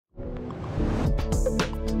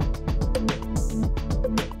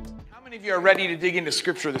Of you are ready to dig into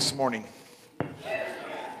Scripture this morning?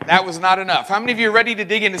 That was not enough. How many of you are ready to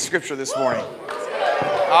dig into Scripture this morning?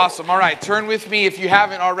 Awesome. All right, turn with me, if you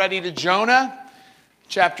haven't already, to Jonah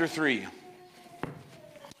chapter 3.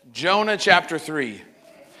 Jonah chapter 3.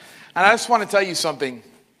 And I just want to tell you something.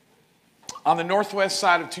 On the northwest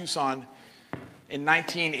side of Tucson, in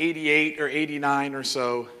 1988 or 89 or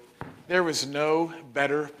so, there was no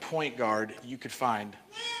better point guard you could find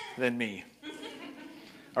than me.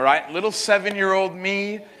 All right, little 7-year-old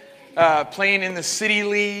me playing in the city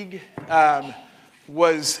league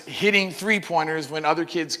was hitting three-pointers when other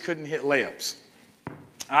kids couldn't hit layups.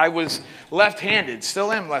 I was left-handed,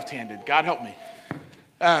 still am left-handed, God help me.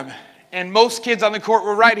 And most kids on the court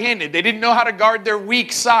were right-handed. They didn't know how to guard their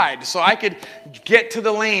weak side, so I could get to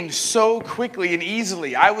the lane so quickly and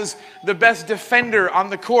easily. I was the best defender on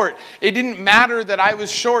the court. It didn't matter that I was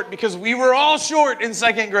short because we were all short in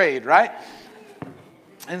second grade, right?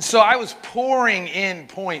 And so I was pouring in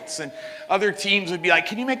points, and other teams would be like,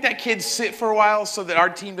 can you make that kid sit for a while so that our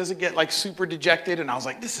team doesn't get like super dejected? And I was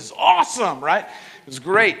like, this is awesome, right? It was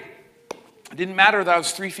great. It didn't matter that I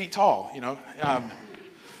was 3 feet tall, you know.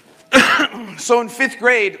 So in 5th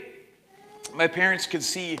grade, my parents could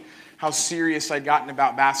see how serious I'd gotten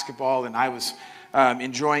about basketball, and I was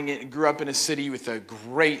enjoying it. Grew up in a city with a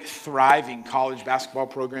great, thriving college basketball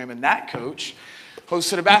program, and that coach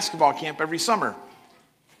hosted a basketball camp every summer.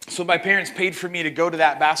 So my parents paid for me to go to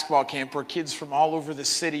that basketball camp where kids from all over the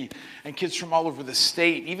city and kids from all over the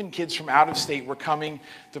state, even kids from out of state, were coming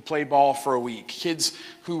to play ball for a week. Kids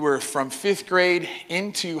who were from 5th grade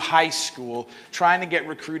into high school trying to get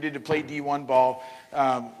recruited to play D1 ball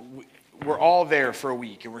were all there for a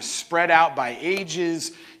week. And we're spread out by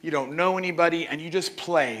ages. You don't know anybody, and you just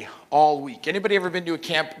play all week. Anybody ever been to a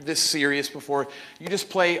camp this serious before? You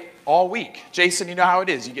just play all week. Jason, you know how it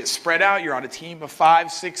is. You get spread out. You're on a team of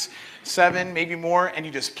 5, 6, 7, maybe more, and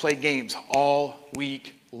you just play games all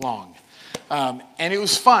week long. And it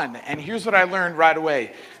was fun. And here's what I learned right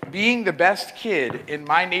away. Being the best kid in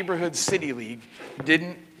my neighborhood city league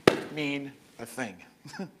didn't mean a thing.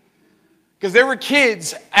 Because there were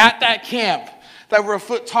kids at that camp that were a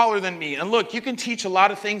foot taller than me. And look, you can teach a lot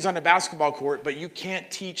of things on a basketball court, but you can't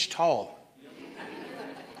teach tall.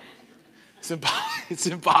 It's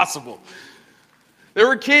impossible. There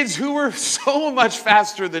were kids who were so much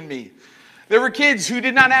faster than me. There were kids who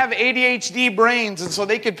did not have ADHD brains, and so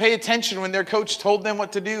they could pay attention when their coach told them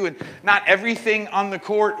what to do. And not everything on the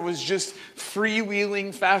court was just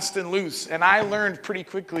freewheeling, fast and loose. And I learned pretty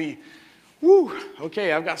quickly,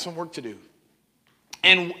 okay, I've got some work to do.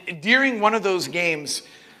 And during one of those games,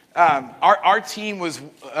 our team was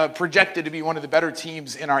projected to be one of the better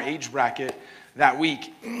teams in our age bracket that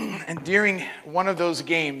week. And during one of those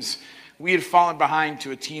games, we had fallen behind to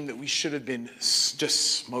a team that we should have been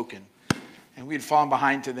just smoking. And we had fallen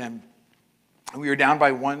behind to them. And we were down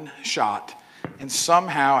by 1 shot. And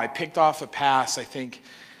somehow I picked off a pass, I think,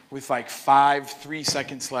 with like 3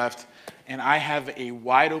 seconds left. And I have a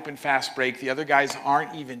wide open fast break. The other guys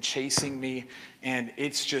aren't even chasing me. And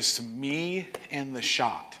it's just me and the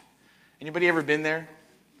shot. Anybody ever been there?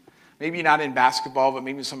 Maybe not in basketball, but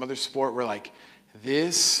maybe some other sport where like,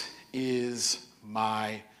 this is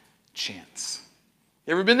my chance.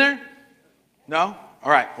 You ever been there? No?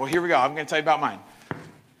 All right, well, here we go. I'm going to tell you about mine.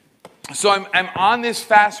 So I'm on this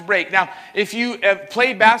fast break. Now, if you have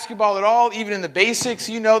played basketball at all, even in the basics,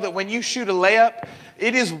 you know that when you shoot a layup,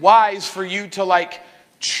 it is wise for you to like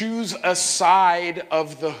choose a side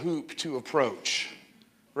of the hoop to approach,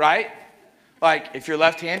 right? Like if you're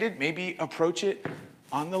left-handed, maybe approach it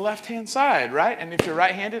on the left-hand side, right? And if you're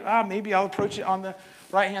right-handed, maybe I'll approach it on the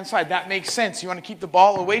right-hand side. That makes sense. You want to keep the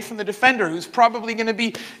ball away from the defender who's probably going to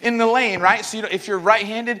be in the lane, right? So if you're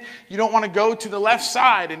right-handed, you don't want to go to the left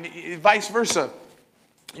side and vice versa.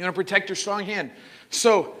 You want to protect your strong hand.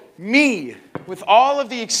 So me, with all of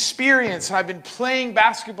the experience, I've been playing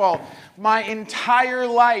basketball my entire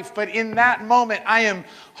life, but in that moment, I am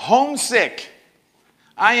homesick.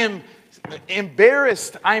 I am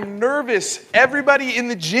embarrassed. I'm nervous. Everybody in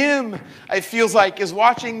the gym, it feels like, is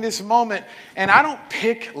watching this moment, and I don't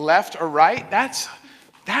pick left or right.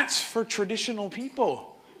 That's for traditional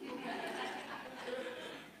people.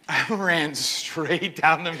 I ran straight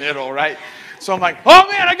down the middle, right? So I'm like, oh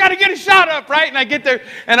man, I got to get a shot up, right? And I get there,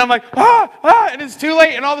 and I'm like, and it's too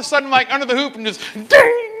late. And all of a sudden, I'm like under the hoop and just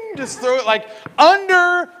ding, just throw it like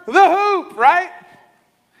under the hoop, right?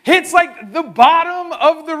 Hits like the bottom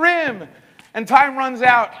of the rim, and time runs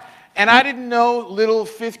out. And I didn't know little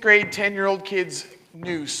 5th grade, 10-year-old kids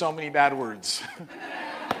knew so many bad words.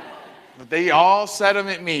 But they all said them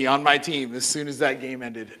at me on my team as soon as that game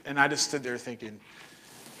ended. And I just stood there thinking,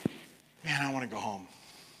 man, I want to go home.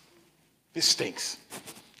 This stinks.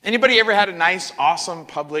 Anybody ever had a nice, awesome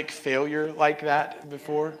public failure like that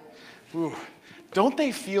before? Ooh, don't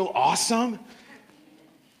they feel awesome?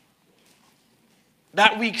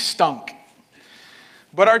 That week stunk.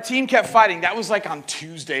 But our team kept fighting. That was like on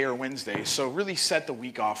Tuesday or Wednesday, so really set the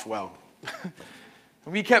week off well.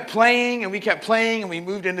 We kept playing, and we kept playing, and we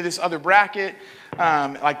moved into this other bracket,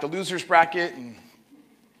 like the losers bracket,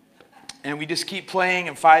 and we just keep playing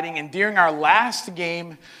and fighting. And during our last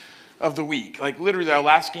game of the week, like literally our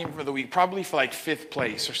last game for the week, probably for like 5th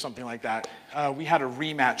place or something like that, we had a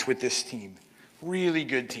rematch with this team. Really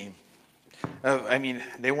good team. I mean,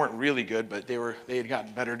 they weren't really good, but they had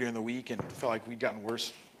gotten better during the week, and it felt like we'd gotten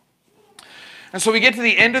worse. And so we get to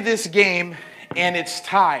the end of this game, and it's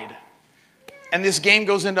tied. And this game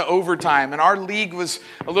goes into overtime. And our league was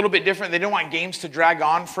a little bit different. They didn't want games to drag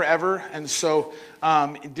on forever. And so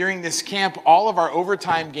during this camp, all of our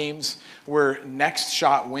overtime games were next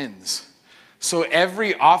shot wins. So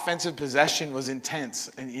every offensive possession was intense.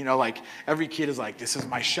 And, like every kid is like, this is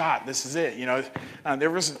my shot. This is it.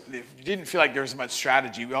 It didn't feel like there was much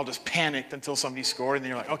strategy. We all just panicked until somebody scored. And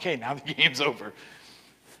then you're like, okay, now the game's over.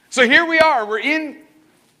 So here we are.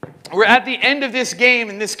 We're at the end of this game,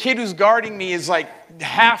 and this kid who's guarding me is like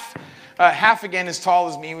half again as tall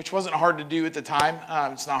as me, which wasn't hard to do at the time.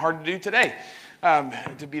 It's not hard to do today,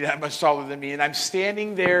 to be that much taller than me. And I'm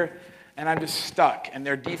standing there, and I'm just stuck, and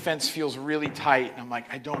their defense feels really tight. And I'm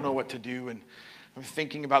like, I don't know what to do. And I'm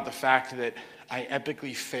thinking about the fact that I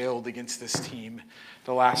epically failed against this team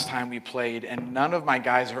the last time we played, and none of my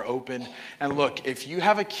guys are open. And look, if you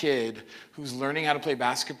have a kid who's learning how to play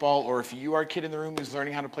basketball, or if you are a kid in the room who's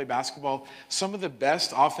learning how to play basketball, some of the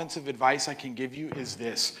best offensive advice I can give you is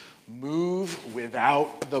this: move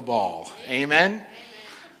without the ball. Amen?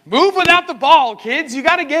 Move without the ball, kids. You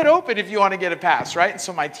got to get open if you want to get a pass, right? And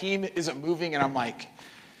so my team isn't moving, and I'm like,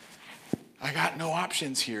 I got no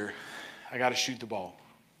options here. I got to shoot the ball.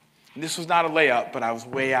 And this was not a layup, but I was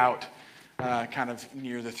way out, kind of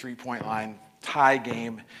near the three-point line. Tie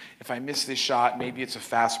game. If I miss this shot, maybe it's a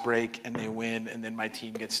fast break and they win, and then my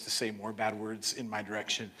team gets to say more bad words in my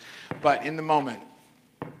direction. But in the moment,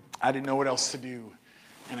 I didn't know what else to do,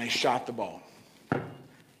 and I shot the ball,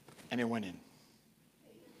 and it went in.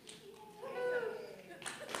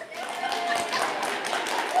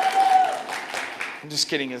 I'm just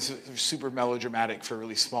kidding. It's super melodramatic for a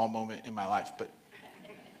really small moment in my life, but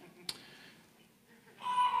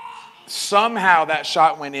somehow that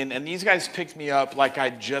shot went in, and these guys picked me up like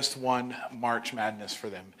I just won March Madness for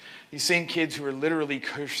them. These same kids who were literally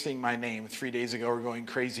cursing my name 3 days ago were going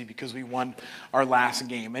crazy because we won our last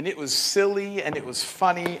game. And it was silly, and it was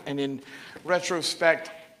funny, and in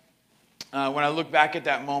retrospect, when I look back at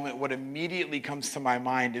that moment, what immediately comes to my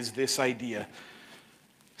mind is this idea.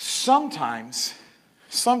 Sometimes,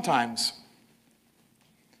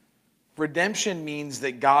 redemption means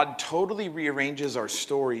that God totally rearranges our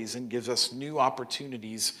stories and gives us new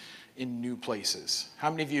opportunities in new places.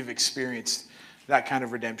 How many of you have experienced that kind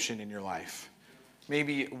of redemption in your life?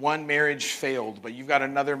 Maybe one marriage failed, but you've got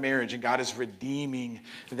another marriage and God is redeeming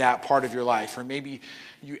that part of your life. Or maybe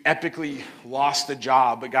you epically lost a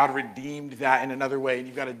job, but God redeemed that in another way, and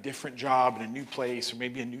you've got a different job in a new place or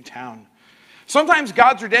maybe a new town. Sometimes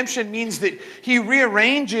God's redemption means that he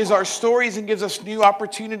rearranges our stories and gives us new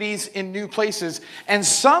opportunities in new places. And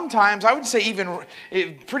sometimes, I would say even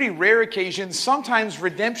in pretty rare occasions, sometimes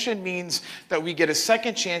redemption means that we get a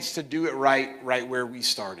second chance to do it right where we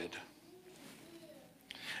started.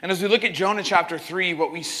 And as we look at Jonah chapter 3,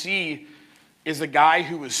 what we see is a guy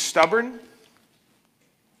who was stubborn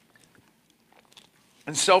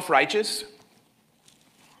and self-righteous.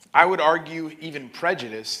 I would argue even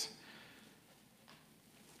prejudiced.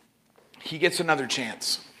 He gets another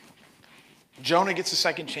chance. Jonah gets a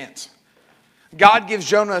second chance. God gives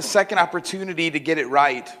Jonah a second opportunity to get it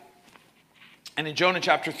right. And in Jonah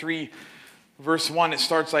chapter 3, verse 1, it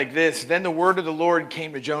starts like this. Then the word of the Lord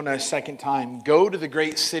came to Jonah a second time. Go to the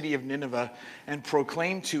great city of Nineveh and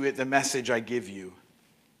proclaim to it the message I give you.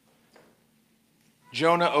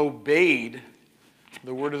 Jonah obeyed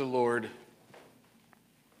the word of the Lord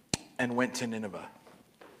and went to Nineveh.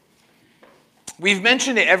 We've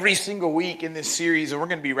mentioned it every single week in this series, and we're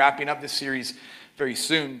going to be wrapping up this series very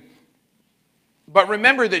soon. But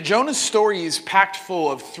remember that Jonah's story is packed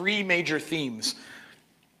full of three major themes.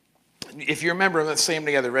 If you remember, let's say them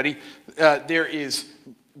together. Ready? There is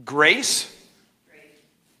grace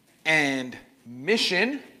and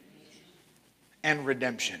mission and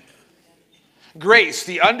redemption. Grace,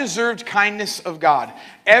 the undeserved kindness of God.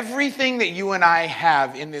 Everything that you and I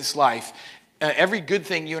have in this life, every good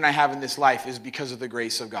thing you and I have in this life is because of the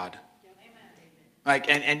grace of God.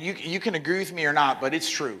 And you can agree with me or not, but it's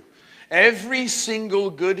true. Every single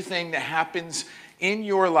good thing that happens in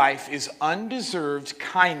your life is undeserved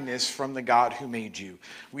kindness from the God who made you.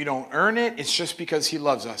 We don't earn it. It's just because he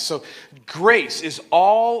loves us. So grace is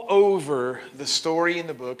all over the story in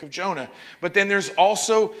the book of Jonah. But then there's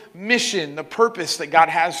also mission, the purpose that God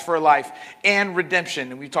has for life, and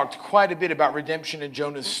redemption. And we've talked quite a bit about redemption in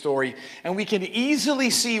Jonah's story. And we can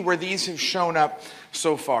easily see where these have shown up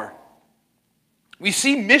so far. We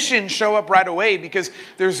see mission show up right away because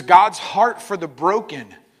there's God's heart for the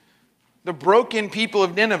broken. The broken people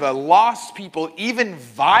of Nineveh, lost people, even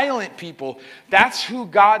violent people. That's who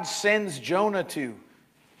God sends Jonah to.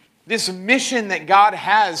 This mission that God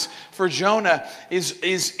has for Jonah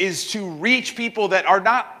is to reach people that are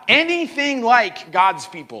not anything like God's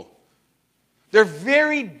people. They're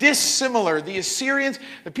very dissimilar. The Assyrians,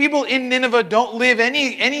 the people in Nineveh don't live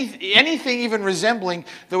anything even resembling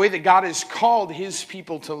the way that God has called his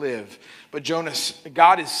people to live. But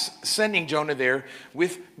God is sending Jonah there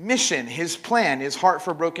with mission, his plan, his heart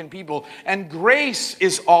for broken people. And grace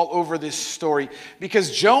is all over this story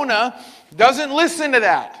because Jonah doesn't listen to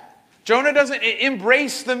that. Jonah doesn't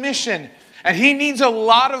embrace the mission. And he needs a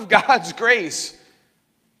lot of God's grace.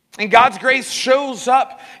 And God's grace shows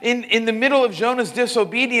up in the middle of Jonah's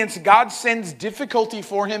disobedience. God sends difficulty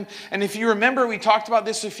for him. And if you remember, we talked about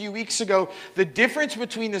this a few weeks ago. The difference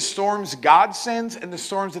between the storms God sends and the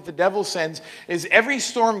storms that the devil sends is every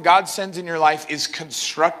storm God sends in your life is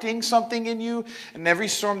constructing something in you. And every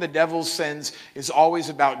storm the devil sends is always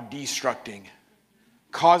about destructing,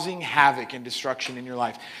 causing havoc and destruction in your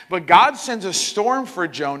life. But God sends a storm for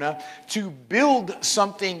Jonah to build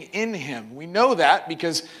something in him. We know that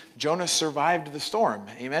because Jonah survived the storm.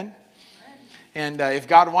 Amen? And if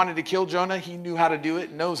God wanted to kill Jonah, he knew how to do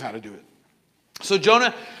it, knows how to do it. So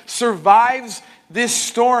Jonah survives this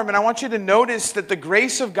storm. And I want you to notice that the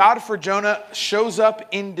grace of God for Jonah shows up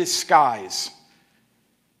in disguise.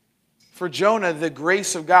 For Jonah, the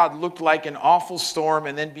grace of God looked like an awful storm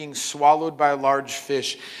and then being swallowed by a large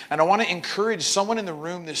fish. And I want to encourage someone in the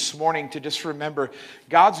room this morning to just remember,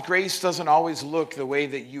 God's grace doesn't always look the way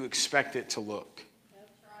that you expect it to look.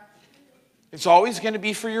 It's always going to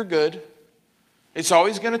be for your good. It's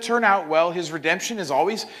always going to turn out well. His redemption is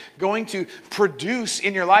always going to produce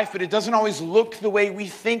in your life, but it doesn't always look the way we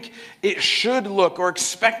think it should look or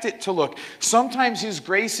expect it to look. Sometimes his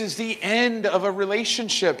grace is the end of a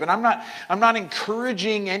relationship, and I'm not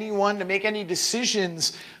encouraging anyone to make any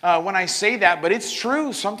decisions when I say that, but it's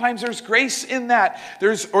true. Sometimes there's grace in that.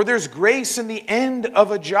 There's grace in the end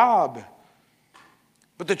of a job.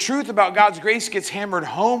 But the truth about God's grace gets hammered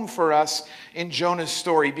home for us in Jonah's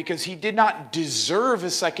story because he did not deserve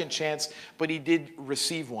a second chance, but he did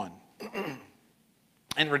receive one.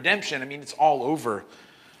 And redemption, it's all over.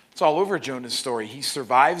 It's all over Jonah's story. He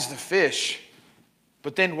survives the fish.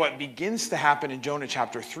 But then what begins to happen in Jonah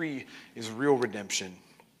chapter 3 is real redemption.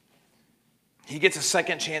 He gets a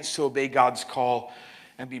second chance to obey God's call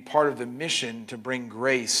and be part of the mission to bring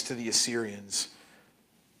grace to the Assyrians.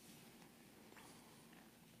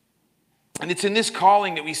 And it's in this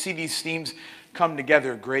calling that we see these themes come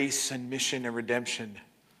together, grace and mission and redemption.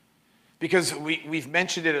 Because we've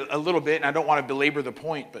mentioned it a little bit, and I don't want to belabor the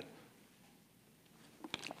point, but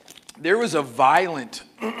there was a violent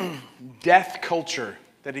death culture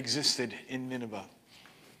that existed in Nineveh.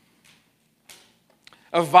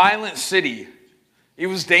 A violent city. It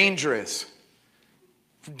was dangerous.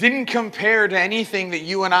 Didn't compare to anything that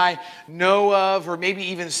you and I know of or maybe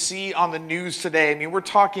even see on the news today. We're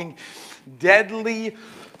talking deadly,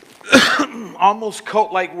 almost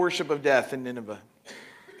cult-like worship of death in Nineveh.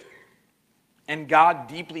 And God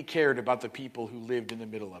deeply cared about the people who lived in the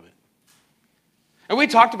middle of it. And we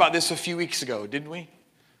talked about this a few weeks ago, didn't we?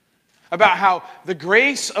 About how the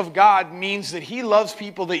grace of God means that he loves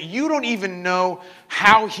people that you don't even know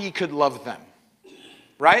how he could love them.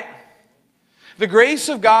 Right? The grace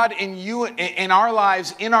of God in our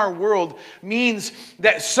lives, in our world, means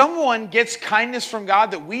that someone gets kindness from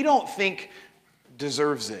God that we don't think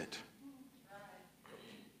deserves it.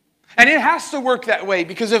 And it has to work that way,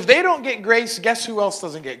 because if they don't get grace, guess who else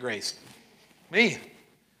doesn't get grace? Me.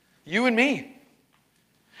 You and me.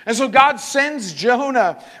 And so God sends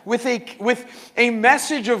Jonah with a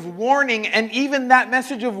message of warning, and even that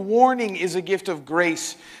message of warning is a gift of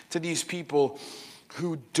grace to these people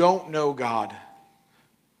who don't know God.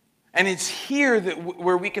 And it's here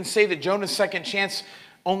where we can say that Jonah's second chance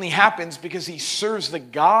only happens because he serves the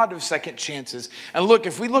God of second chances. And look,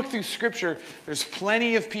 if we look through Scripture, there's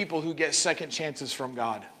plenty of people who get second chances from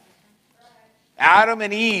God. Adam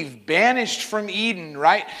and Eve, banished from Eden,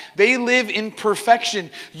 right? They live in perfection.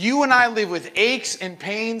 You and I live with aches and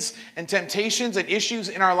pains and temptations and issues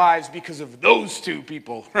in our lives because of those two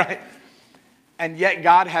people, right? And yet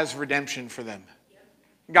God has redemption for them.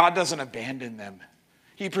 God doesn't abandon them.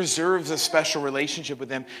 He preserves a special relationship with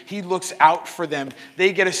them. He looks out for them.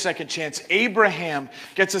 They get a second chance. Abraham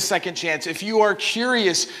gets a second chance. If you are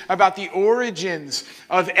curious about the origins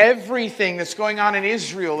of everything that's going on in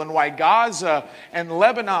Israel and why Gaza and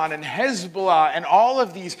Lebanon and Hezbollah and all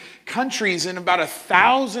of these countries in about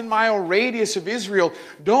 1,000-mile radius of Israel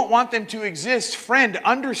don't want them to exist, friend,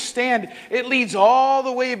 understand it leads all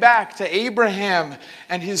the way back to Abraham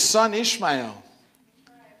and his son Ishmael.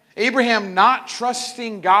 Abraham not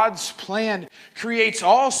trusting God's plan creates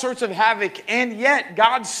all sorts of havoc, and yet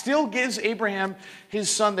God still gives Abraham his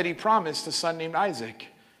son that he promised, a son named Isaac,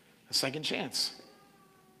 a second chance.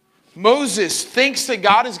 Moses thinks that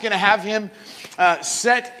God is going to have him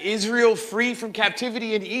set Israel free from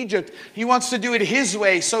captivity in Egypt. He wants to do it his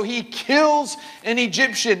way, so he kills an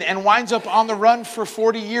Egyptian and winds up on the run for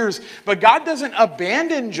 40 years. But God doesn't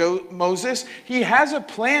abandon Moses. He has a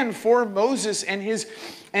plan for Moses and his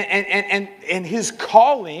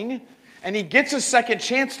calling, and he gets a second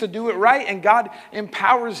chance to do it right, and God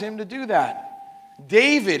empowers him to do that.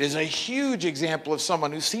 David is a huge example of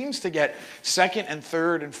someone who seems to get second and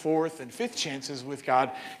third and fourth and fifth chances with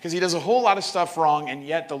God because he does a whole lot of stuff wrong, and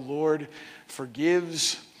yet the Lord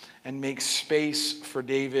forgives and makes space for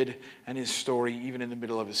David and his story even in the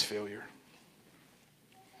middle of his failure.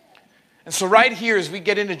 And so right here as we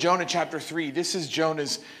get into Jonah chapter 3, this is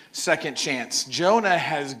Jonah's second chance. Jonah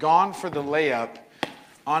has gone for the layup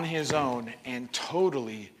on his own and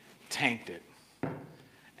totally tanked it.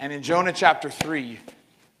 And in Jonah chapter 3,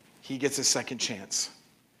 he gets a second chance.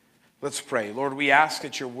 Let's pray. Lord, we ask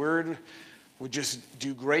that your word would just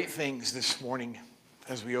do great things this morning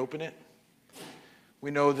as we open it. We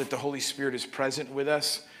know that the Holy Spirit is present with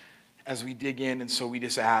us as we dig in, and so we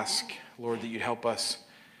just ask, Lord, that you'd help us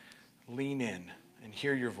lean in and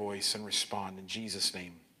hear your voice and respond in Jesus'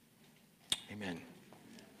 name. Amen.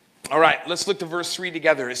 All right, let's look to verse 3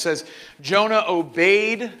 together. It says, Jonah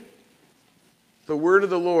obeyed the word of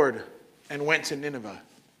the Lord and went to Nineveh.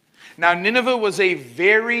 Now Nineveh was a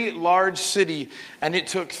very large city, and it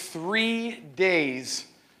took 3 days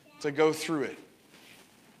to go through it.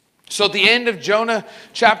 So at the end of Jonah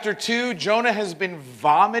chapter 2, Jonah has been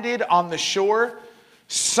vomited on the shore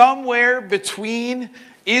somewhere between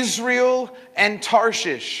Israel and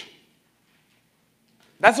Tarshish.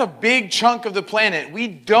 That's a big chunk of the planet. We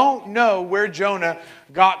don't know where Jonah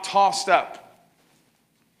got tossed up.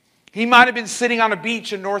 He might have been sitting on a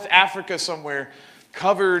beach in North Africa somewhere,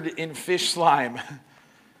 covered in fish slime.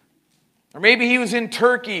 Or maybe he was in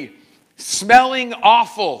Turkey, smelling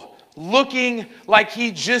awful, looking like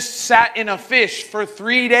he just sat in a fish for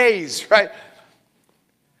 3 days, right?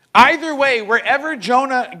 Either way, wherever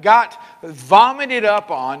Jonah got vomited up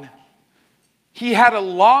on, he had a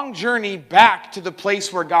long journey back to the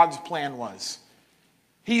place where God's plan was.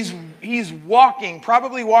 He's walking,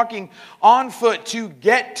 probably walking on foot to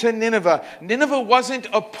get to Nineveh. Nineveh wasn't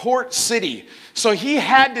a port city, so he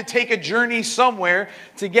had to take a journey somewhere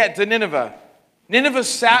to get to Nineveh. Nineveh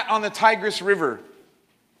sat on the Tigris River.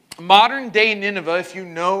 Modern day Nineveh, if you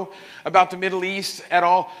know about the Middle East at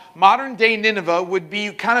all, modern day Nineveh would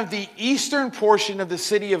be kind of the eastern portion of the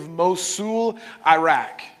city of Mosul,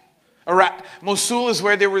 Iraq. Mosul is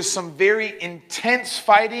where there was some very intense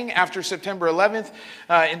fighting after September 11th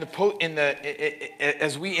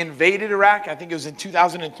as we invaded Iraq. I think it was in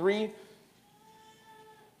 2003.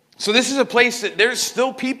 So this is a place that there's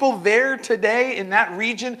still people there today in that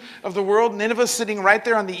region of the world. Nineveh sitting right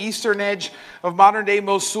there on the eastern edge of modern day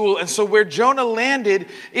Mosul. And so where Jonah landed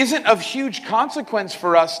isn't of huge consequence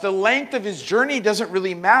for us. The length of his journey doesn't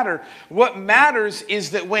really matter. What matters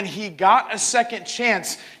is that when he got a second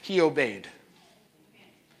chance, he obeyed.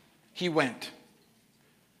 He went.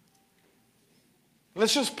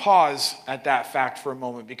 Let's just pause at that fact for a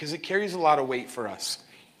moment because it carries a lot of weight for us.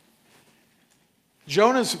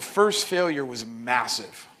 Jonah's first failure was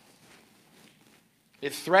massive.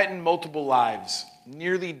 It threatened multiple lives,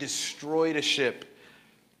 nearly destroyed a ship.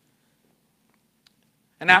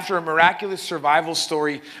 And after a miraculous survival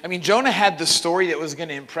story, Jonah had the story that was going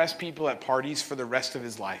to impress people at parties for the rest of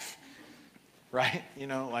his life. Right?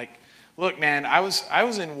 Look, man, I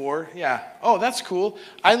was in war. Yeah. Oh, that's cool.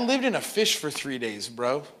 I lived in a fish for 3 days,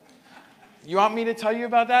 bro. You want me to tell you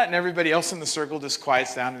about that? And everybody else in the circle just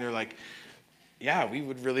quiets down and they're like, yeah, we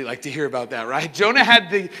would really like to hear about that, right? Jonah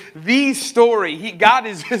had the story. God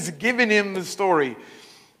has given him the story.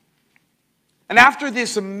 And after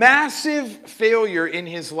this massive failure in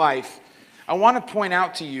his life, I want to point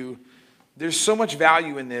out to you, there's so much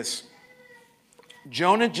value in this.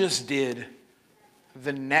 Jonah just did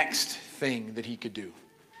the next thing that he could do.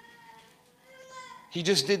 He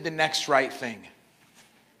just did the next right thing.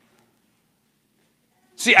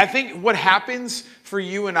 See, I think what happens for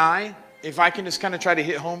you and I, if I can just kind of try to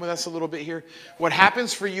hit home with us a little bit here, what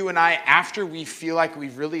happens for you and I after we feel like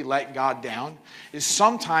we've really let God down is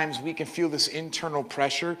sometimes we can feel this internal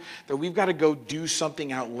pressure that we've got to go do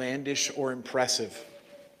something outlandish or impressive.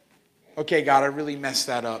 Okay, God, I really messed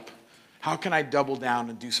that up. How can I double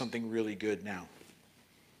down and do something really good now?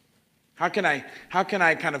 How can I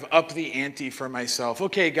kind of up the ante for myself?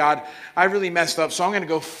 Okay, God, I really messed up, so I'm going to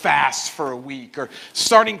go fast for a week. Or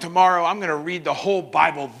starting tomorrow, I'm going to read the whole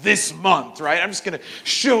Bible this month, right? I'm just going to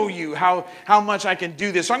show you how much I can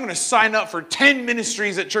do this. So I'm going to sign up for 10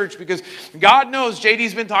 ministries at church because God knows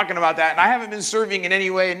JD's been talking about that, and I haven't been serving in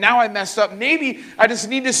any way, and now I messed up. Maybe I just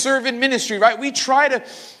need to serve in ministry, right? We try to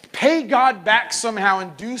pay God back somehow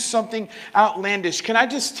and do something outlandish. Can I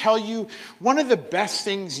just tell you, one of the best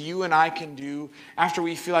things you and I can do after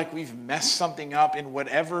we feel like we've messed something up in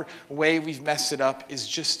whatever way we've messed it up is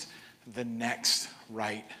just the next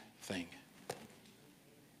right thing.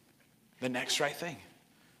 The next right thing.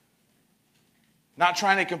 Not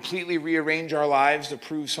trying to completely rearrange our lives to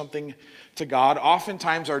prove something to God.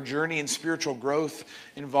 Oftentimes our journey in spiritual growth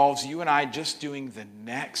involves you and I just doing the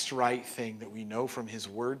next right thing that we know from His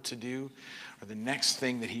Word to do, or the next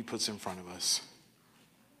thing that He puts in front of us.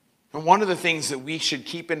 And one of the things that we should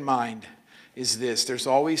keep in mind is this: there's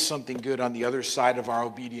always something good on the other side of our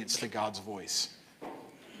obedience to God's voice.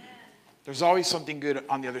 There's always something good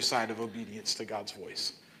on the other side of obedience to God's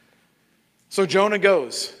voice. So Jonah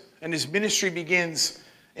goes, and his ministry begins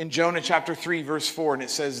in Jonah chapter 3, verse 4, and it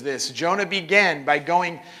says this: Jonah began by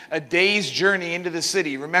going a day's journey into the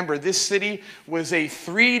city. Remember, this city was a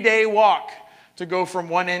 3-day walk to go from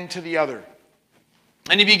one end to the other.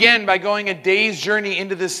 And he began by going a day's journey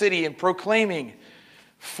into the city and proclaiming,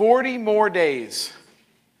 40 more days,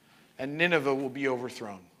 and Nineveh will be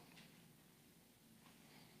overthrown.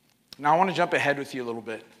 Now I want to jump ahead with you a little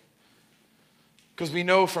bit, because we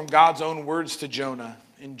know from God's own words to Jonah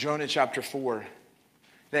in Jonah chapter 4,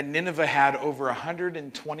 that Nineveh had over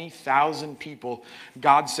 120,000 people,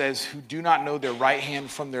 God says, who do not know their right hand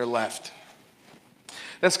from their left.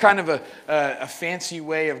 That's kind of a fancy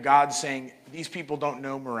way of God saying, these people don't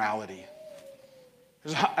know morality.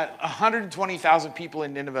 There's 120,000 people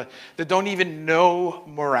in Nineveh that don't even know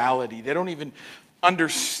morality. They don't even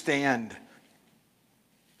understand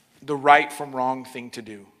the right from wrong thing to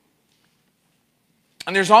do.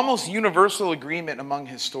 And there's almost universal agreement among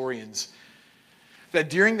historians that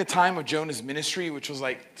during the time of Jonah's ministry, which was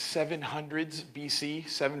like 700s BC,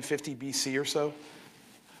 750 BC or so,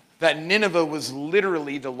 that Nineveh was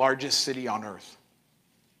literally the largest city on earth.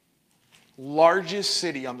 Largest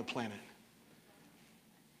city on the planet.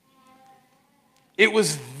 It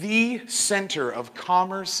was the center of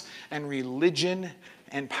commerce and religion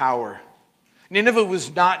and power. Nineveh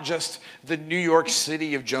was not just the New York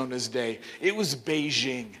City of Jonah's day. It was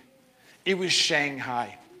Beijing. It was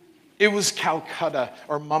Shanghai. It was Calcutta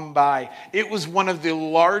or Mumbai. It was one of the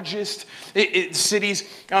largest cities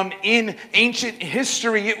in ancient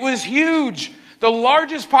history. It was huge. The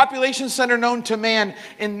largest population center known to man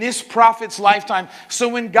in this prophet's lifetime. So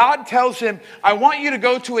when God tells him, I want you to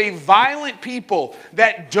go to a violent people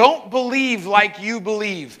that don't believe like you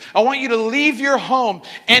believe. I want you to leave your home,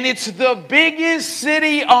 and it's the biggest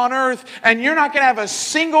city on earth, and you're not going to have a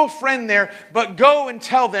single friend there, but go and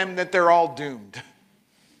tell them that they're all doomed.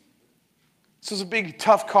 This was a big,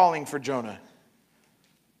 tough calling for Jonah.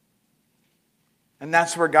 And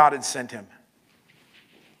that's where God had sent him.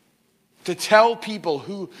 To tell people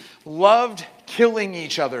who loved killing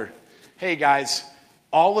each other, hey guys,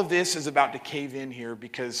 all of this is about to cave in here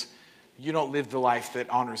because you don't live the life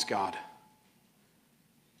that honors God.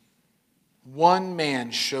 One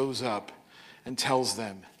man shows up and tells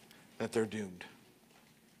them that they're doomed.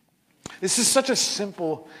 This is such a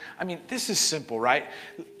simple, this is simple, right?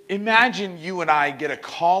 Imagine you and I get a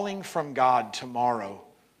calling from God tomorrow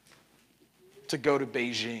to go to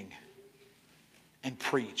Beijing and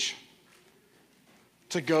preach.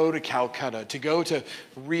 To go to Calcutta, to go to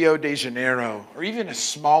Rio de Janeiro, or even a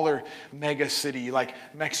smaller mega city like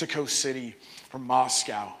Mexico City or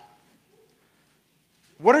Moscow.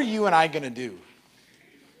 What are you and I going to do?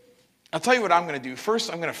 I'll tell you what I'm going to do.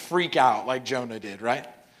 First, I'm going to freak out like Jonah did, right?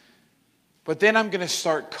 But then I'm going to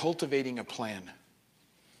start cultivating a plan.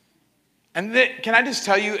 And can I just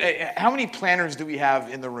tell you, how many planners do we have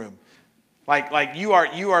in the room?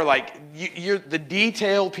 You're the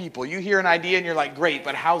detail people. You hear an idea and you're like, great,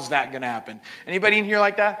 but how's that going to happen? Anybody in here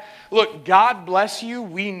like that? Look, God bless you.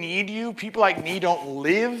 We need you. People like me don't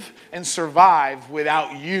live and survive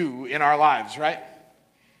without you in our lives, right?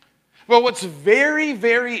 But what's very,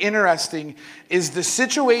 very interesting is the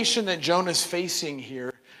situation that Jonah's facing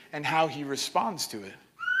here and how he responds to it.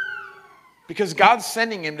 Because God's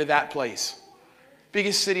sending him to that place.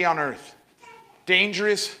 Biggest city on earth.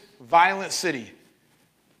 Dangerous, violent city.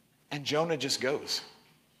 And Jonah just goes.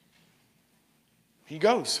 He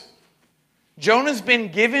goes. Jonah's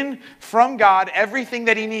been given from God everything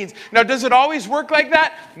that he needs. Now, does it always work like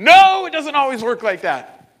that? No, it doesn't always work like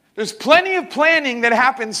that. There's plenty of planning that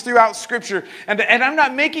happens throughout Scripture. And I'm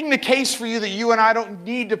not making the case for you that you and I don't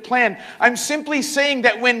need to plan. I'm simply saying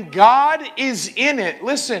that when God is in it,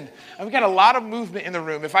 listen, we've got a lot of movement in the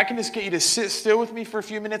room. If I can just get you to sit still with me for a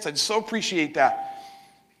few minutes, I'd so appreciate that.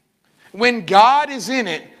 When God is in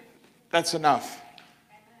it, that's enough.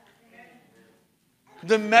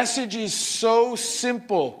 The message is so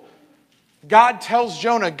simple. God tells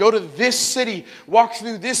Jonah, go to this city, walk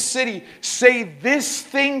through this city, say this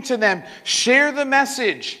thing to them, share the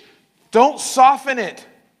message. Don't soften it.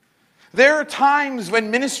 There are times when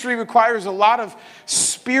ministry requires a lot of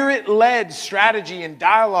spirit-led strategy and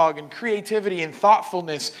dialogue and creativity and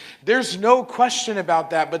thoughtfulness. There's no question about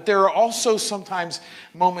that, but there are also sometimes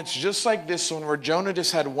moments just like this one where Jonah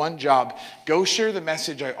just had one job. Go share the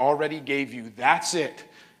message I already gave you. That's it.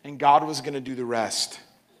 And God was going to do the rest.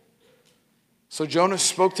 So Jonah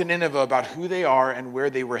spoke to Nineveh about who they are and where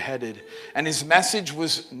they were headed. And his message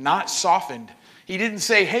was not softened. He didn't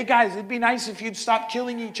say, hey guys, it'd be nice if you'd stop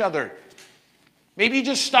killing each other. Maybe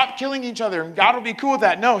just stop killing each other and God will be cool with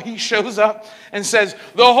that. No, he shows up and says,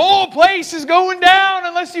 the whole place is going down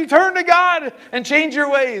unless you turn to God and change your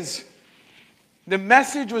ways. The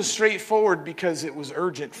message was straightforward because it was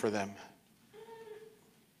urgent for them.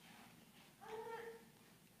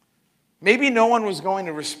 Maybe no one was going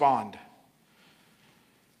to respond.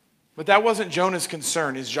 But that wasn't Jonah's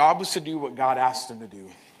concern. His job was to do what God asked him to do.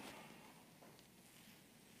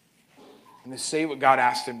 And to say what God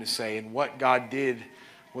asked him to say. And what God did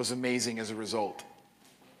was amazing as a result.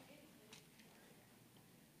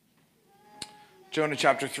 Jonah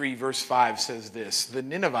chapter 3 verse 5 says this. The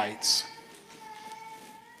Ninevites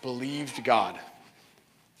believed God.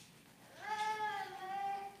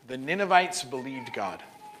 The Ninevites believed God.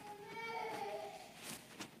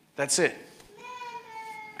 That's it.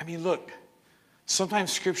 I mean, look,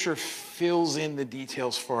 sometimes Scripture fills in the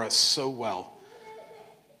details for us so well.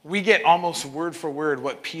 We get almost word for word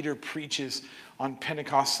what Peter preaches on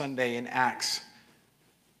Pentecost Sunday in Acts.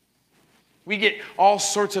 We get all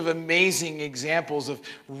sorts of amazing examples of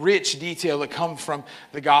rich detail that come from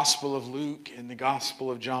the Gospel of Luke and the Gospel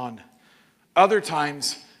of John. Other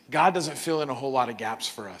times, God doesn't fill in a whole lot of gaps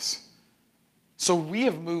for us. So we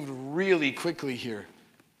have moved really quickly here.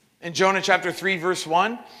 In Jonah chapter 3, verse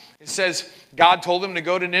 1, it says, God told him to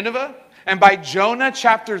go to Nineveh. And by Jonah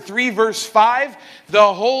chapter 3, verse 5,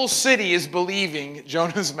 the whole city is believing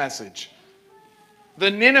Jonah's message.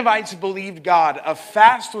 The Ninevites believed God. A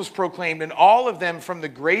fast was proclaimed, and all of them, from the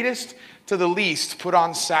greatest to the least, put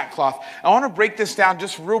on sackcloth. I want to break this down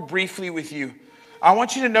just real briefly with you. I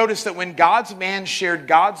want you to notice that when God's man shared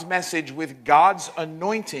God's message with God's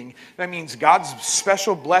anointing, that means God's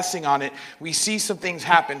special blessing on it, we see some things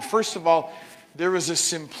happen. First of all, there was a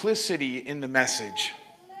simplicity in the message.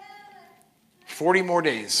 40 more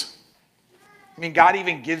days. I mean, God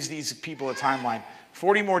even gives these people a timeline.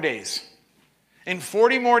 40 more days. In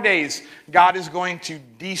 40 more days, God is going to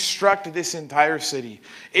destruct this entire city.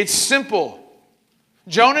 It's simple.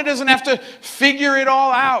 Jonah doesn't have to figure it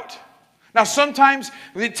all out. Now, sometimes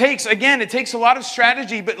it takes a lot of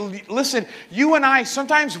strategy, but listen, you and I,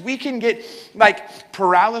 sometimes we can get like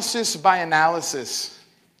paralysis by analysis.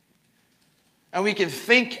 And we can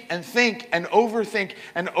think and overthink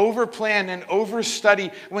and overplan and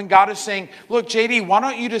overstudy when God is saying, look, JD, why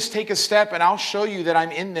don't you just take a step and I'll show you that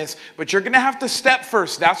I'm in this. But you're going to have to step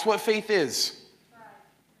first. That's what faith is.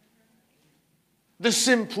 The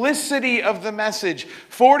simplicity of the message.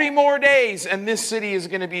 40 more days and this city is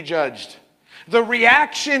going to be judged. The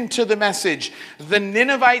reaction to the message. The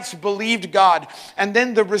Ninevites believed God. And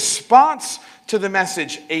then the response to the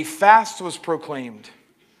message. A fast was proclaimed.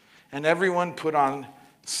 And everyone put on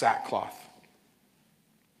sackcloth.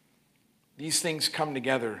 These things come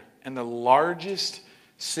together. And the largest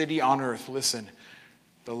city on earth, listen,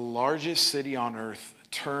 the largest city on earth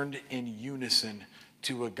turned in unison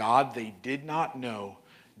to a God they did not know,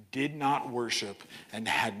 did not worship, and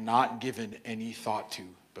had not given any thought to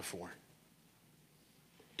before.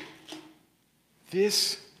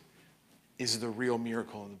 This is the real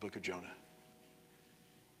miracle in the book of Jonah.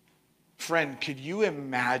 Friend, could you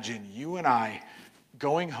imagine you and I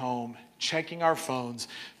going home, checking our phones,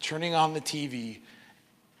 turning on the TV,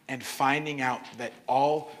 and finding out that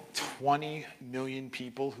all 20 million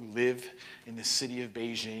people who live in the city of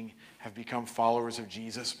Beijing have become followers of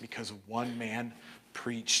Jesus because one man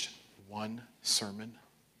preached one sermon?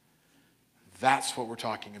 That's what we're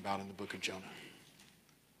talking about in the book of Jonah.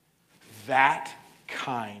 That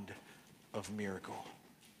kind of miracle.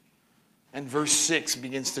 And verse 6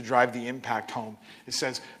 begins to drive the impact home. It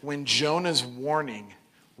says, when Jonah's warning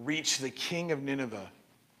reached the king of Nineveh,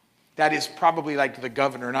 that is probably like the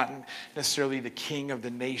governor, not necessarily the king of the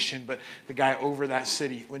nation, but the guy over that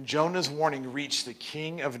city. When Jonah's warning reached the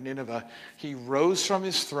king of Nineveh, he rose from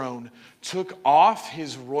his throne, took off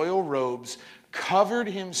his royal robes, covered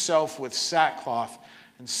himself with sackcloth,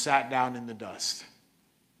 and sat down in the dust.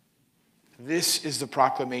 This is the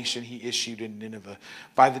proclamation he issued in Nineveh.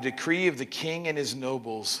 By the decree of the king and his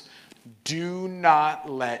nobles, do not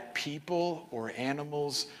let people or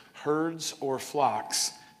animals, herds or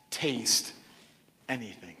flocks taste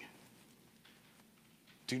anything.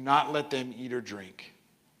 Do not let them eat or drink,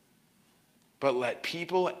 but let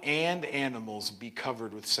people and animals be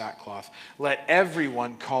covered with sackcloth. Let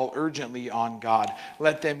everyone call urgently on God.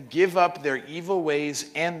 Let them give up their evil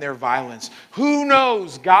ways and their violence. Who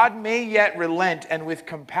knows? God may yet relent and with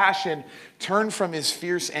compassion turn from his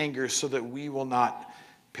fierce anger so that we will not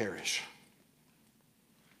perish.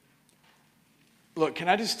 Look, can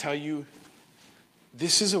I just tell you,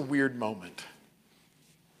 this is a weird moment.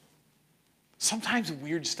 Sometimes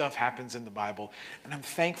weird stuff happens in the Bible, and I'm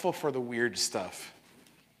thankful for the weird stuff.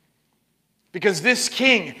 Because this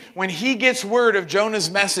king, when he gets word of Jonah's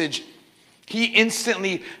message, he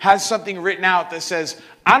instantly has something written out that says,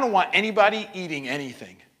 I don't want anybody eating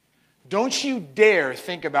anything. Don't you dare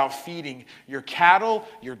think about feeding your cattle,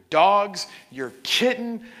 your dogs, your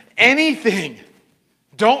kitten, anything.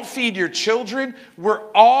 Don't feed your children.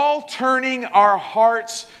 We're all turning our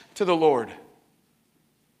hearts to the Lord.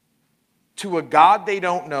 To a God they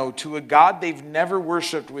don't know, to a God they've never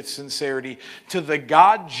worshiped with sincerity, to the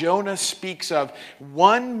God Jonah speaks of.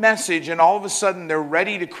 One message, and all of a sudden they're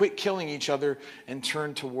ready to quit killing each other and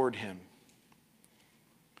turn toward him.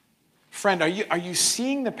 Friend, are you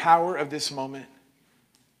seeing the power of this moment?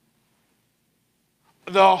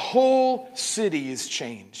 The whole city is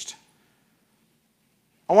changed.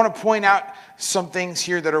 I want to point out some things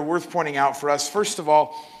here that are worth pointing out for us. First of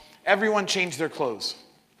all, everyone changed their clothes.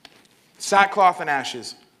 Sackcloth and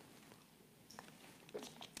ashes.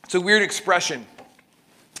 It's a weird expression.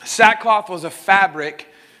 Sackcloth was a fabric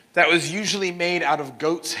that was usually made out of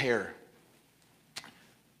goat's hair.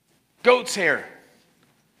 Goat's hair.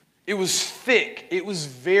 It was thick. It was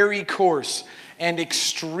very coarse and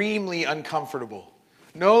extremely uncomfortable.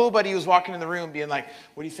 Nobody was walking in the room being like,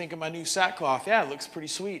 what do you think of my new sackcloth? Yeah, it looks pretty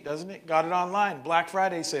sweet, doesn't it? Got it online. Black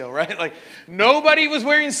Friday sale, right? Like, nobody was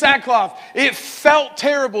wearing sackcloth. It felt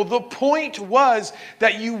terrible. The point was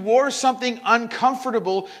that you wore something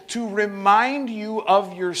uncomfortable to remind you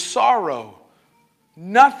of your sorrow.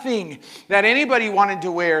 Nothing that anybody wanted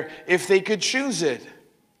to wear if they could choose it.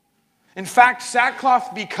 In fact,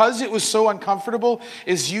 sackcloth, because it was so uncomfortable,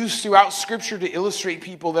 is used throughout Scripture to illustrate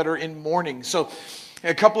people that are in mourning. So,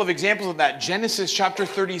 a couple of examples of that. Genesis chapter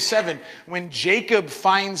 37, when Jacob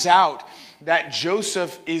finds out that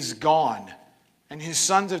Joseph is gone, and his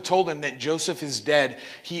sons have told him that Joseph is dead,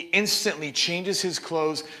 he instantly changes his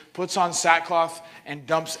clothes, puts on sackcloth, and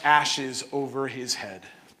dumps ashes over his head.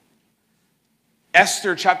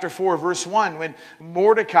 Esther chapter 4, verse 1, when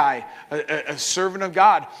Mordecai, a servant of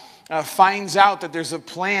God, finds out that there's a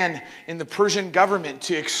plan in the Persian government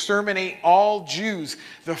to exterminate all Jews,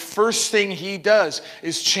 the first thing he does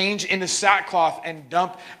is change into sackcloth and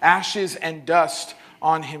dump ashes and dust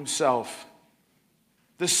on himself.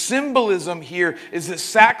 The symbolism here is that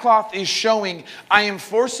sackcloth is showing, I am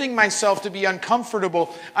forcing myself to be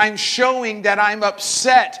uncomfortable. I'm showing that I'm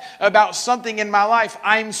upset about something in my life.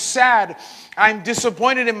 I'm sad. I'm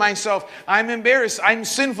disappointed in myself. I'm embarrassed. I'm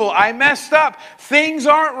sinful. I messed up. Things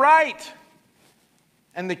aren't right.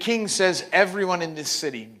 And the king says, everyone in this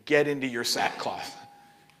city, get into your sackcloth.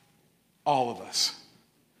 All of us.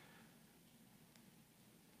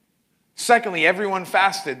 Secondly, everyone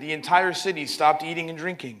fasted. The entire city stopped eating and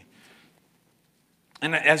drinking.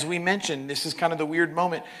 And as we mentioned, this is kind of the weird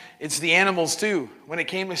moment. It's the animals too. When it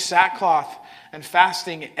came to sackcloth and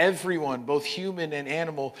fasting, everyone, both human and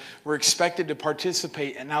animal, were expected to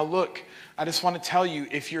participate. And now look, I just want to tell you,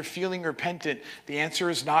 if you're feeling repentant, the answer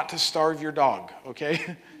is not to starve your dog,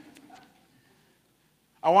 okay?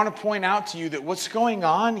 I want to point out to you that what's going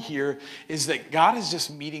on here is that God is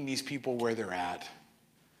just meeting these people where they're at.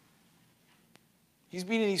 He's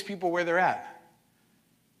meeting these people where they're at.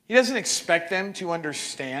 He doesn't expect them to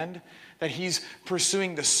understand that he's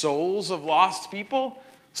pursuing the souls of lost people.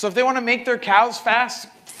 So if they want to make their cows fast,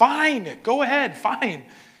 fine, go ahead, fine.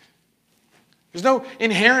 There's no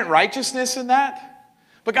inherent righteousness in that.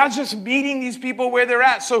 But God's just meeting these people where they're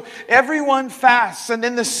at. So everyone fasts. And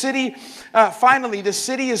then the city, finally, the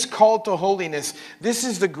city is called to holiness. This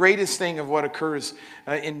is the greatest thing of what occurs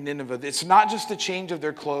in Nineveh. It's not just a change of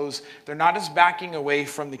their clothes. They're not just backing away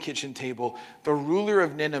from the kitchen table. The ruler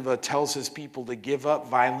of Nineveh tells his people to give up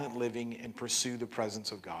violent living and pursue the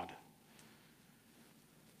presence of God.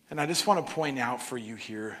 And I just want to point out for you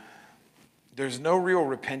here, there's no real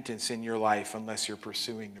repentance in your life unless you're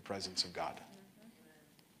pursuing the presence of God.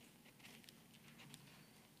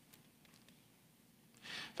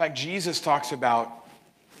 In fact, Jesus talks about,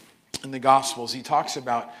 in the Gospels, he talks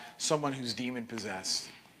about someone who's demon-possessed.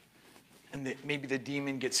 And that maybe the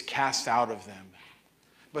demon gets cast out of them.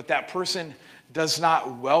 But that person does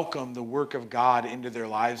not welcome the work of God into their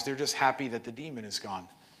lives. They're just happy that the demon is gone.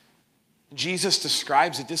 Jesus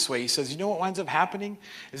describes it this way. He says, you know what winds up happening?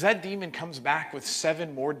 Is that demon comes back with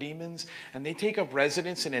 7 more demons, and they take up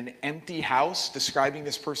residence in an empty house, describing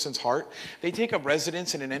this person's heart. They take up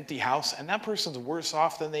residence in an empty house, and that person's worse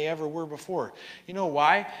off than they ever were before. You know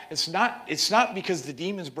why? It's not because the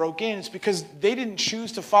demons broke in. It's because they didn't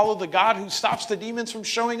choose to follow the God who stops the demons from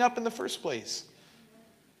showing up in the first place.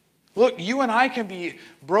 Look, you and I can be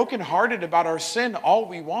brokenhearted about our sin all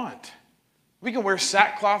we want. We can wear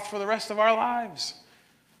sackcloth for the rest of our lives.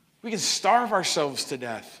 We can starve ourselves to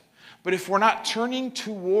death. But if we're not turning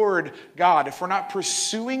toward God, if we're not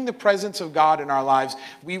pursuing the presence of God in our lives,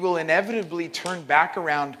 we will inevitably turn back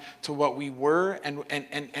around to what we were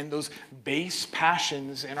and those base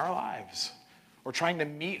passions in our lives. We're trying to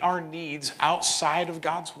meet our needs outside of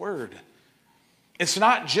God's word. It's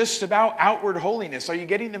not just about outward holiness. Are you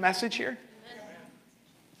getting the message here?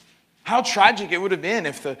 How tragic it would have been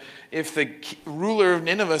if the ruler of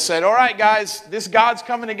Nineveh said, all right, guys, this God's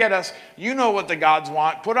coming to get us. You know what the gods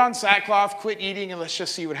want. Put on sackcloth, quit eating, and let's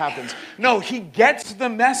just see what happens. No, he gets the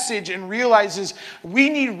message and realizes we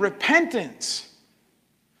need repentance.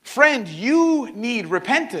 Friend, you need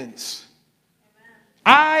repentance.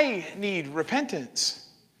 I need repentance.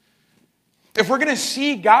 If we're going to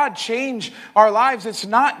see God change our lives, it's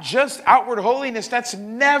not just outward holiness. That's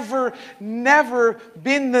never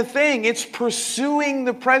been the thing. It's pursuing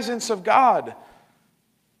the presence of God.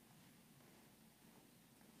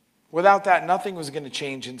 Without that, nothing was going to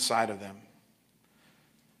change inside of them.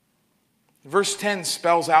 Verse 10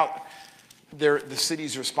 spells out the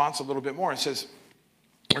city's response a little bit more. It says,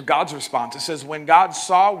 or God's response. It says, when God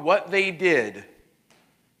saw what they did.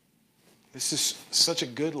 This is such a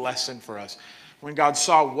good lesson for us. When God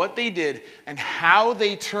saw what they did and how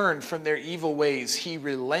they turned from their evil ways, he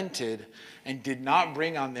relented and did not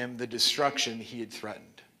bring on them the destruction he had threatened.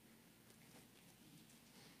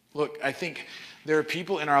 Look, I think there are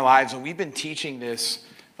people in our lives, and we've been teaching this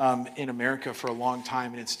in America for a long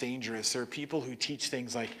time, and it's dangerous. There are people who teach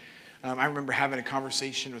things like, I remember having a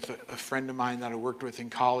conversation with a friend of mine that I worked with in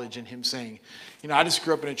college, and him saying, I just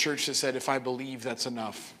grew up in a church that said, if I believe, that's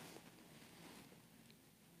enough.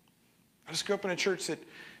 I just grew up in a church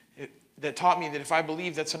that taught me that if I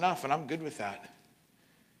believe, that's enough, and I'm good with that.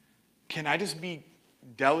 Can I just be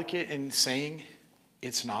delicate in saying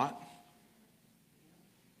it's not?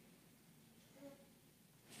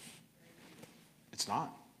 It's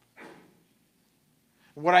not.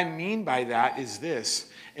 What I mean by that is this.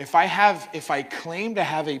 If I claim to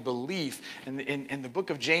have a belief, and the book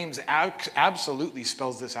of James absolutely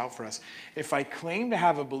spells this out for us. If I claim to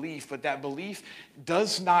have a belief, but that belief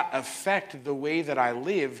does not affect the way that I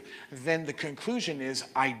live, then the conclusion is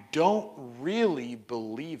I don't really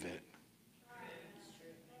believe it.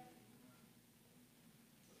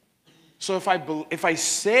 So if I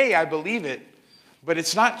say I believe it, but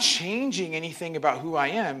it's not changing anything about who I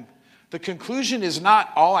am, the conclusion is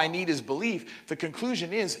not all I need is belief. The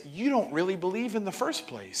conclusion is you don't really believe in the first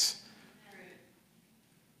place.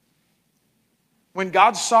 When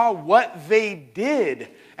God saw what they did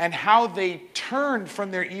and how they turned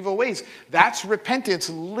from their evil ways, that's repentance.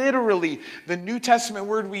 Literally, the New Testament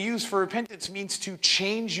word we use for repentance means to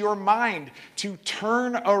change your mind, to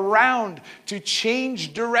turn around, to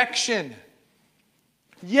change direction.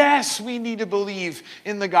 Yes, we need to believe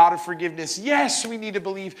in the God of forgiveness. Yes, we need to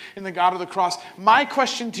believe in the God of the cross. My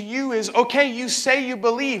question to you is, okay, you say you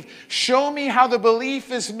believe. Show me how the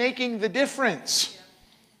belief is making the difference.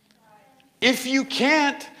 If you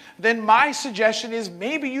can't, then my suggestion is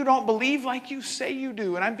maybe you don't believe like you say you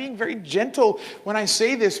do. And I'm being very gentle when I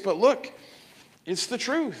say this, but look, it's the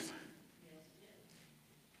truth.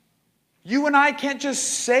 You and I can't just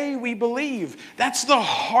say we believe. That's the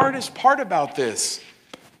hardest part about this.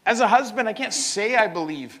 As a husband, I can't say I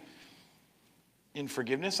believe in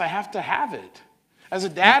forgiveness. I have to have it. As a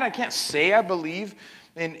dad, I can't say I believe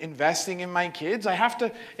in investing in my kids. I have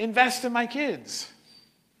to invest in my kids.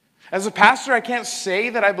 As a pastor, I can't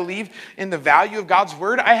say that I believe in the value of God's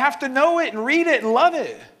word. I have to know it and read it and love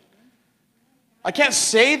it. I can't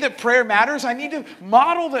say that prayer matters. I need to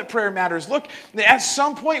model that prayer matters. Look, at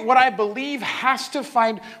some point, what I believe has to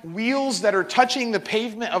find wheels that are touching the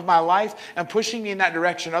pavement of my life and pushing me in that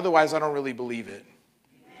direction. Otherwise, I don't really believe it.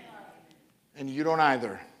 And you don't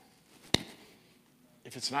either.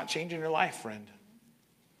 If it's not changing your life, friend.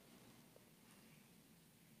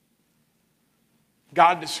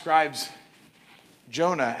 God describes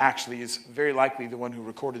Jonah, actually, is very likely the one who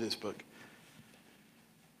recorded this book.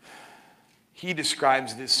 He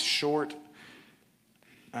describes this short,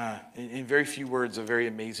 in very few words, a very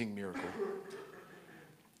amazing miracle.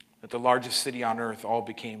 That the largest city on earth all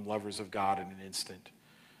became lovers of God in an instant.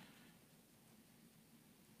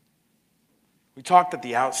 We talked at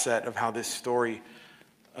the outset of how this story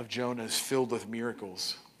of Jonah is filled with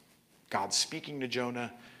miracles. God speaking to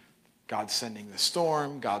Jonah, God sending the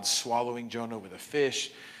storm, God swallowing Jonah with a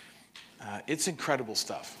fish. It's incredible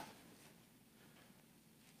stuff.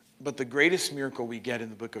 But the greatest miracle we get in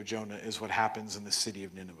the book of Jonah is what happens in the city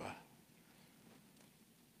of Nineveh.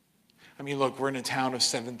 I mean, look, we're in a town of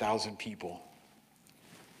 7,000 people.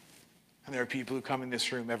 And there are people who come in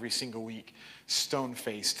this room every single week,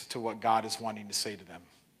 stone-faced to what God is wanting to say to them.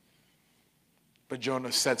 But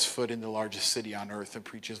Jonah sets foot in the largest city on earth and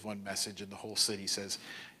preaches one message, and the whole city says,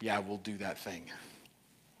 yeah, we'll do that thing.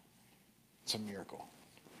 It's a miracle.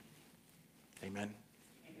 Amen.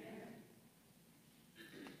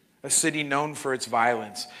 A city known for its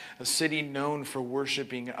violence, a city known for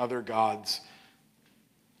worshiping other gods.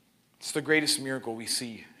 It's the greatest miracle we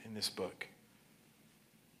see in this book.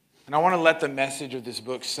 And I want to let the message of this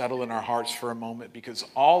book settle in our hearts for a moment, because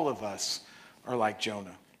all of us are like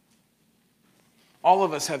Jonah. All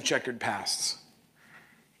of us have checkered pasts.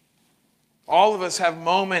 All of us have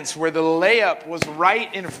moments where the layup was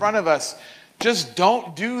right in front of us. Just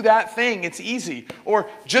don't do that thing. It's easy. Or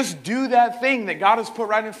just do that thing that God has put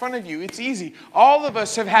right in front of you. It's easy. All of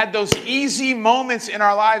us have had those easy moments in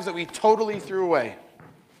our lives that we totally threw away.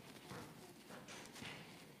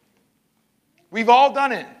 We've all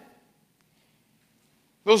done it.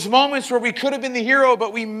 Those moments where we could have been the hero,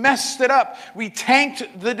 but we messed it up. We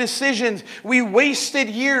tanked the decisions. We wasted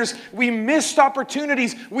years. We missed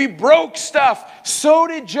opportunities. We broke stuff. So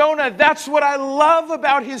did Jonah. That's what I love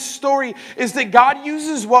about his story, is that God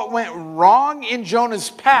uses what went wrong in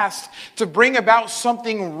Jonah's past to bring about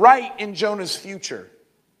something right in Jonah's future.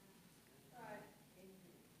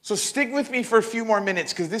 So stick with me for a few more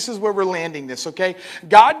minutes, because this is where we're landing this, okay?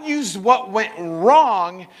 God used what went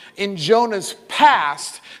wrong in Jonah's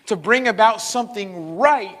past to bring about something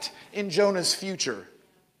right in Jonah's future.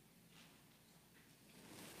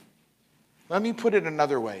 Let me put it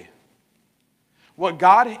another way. What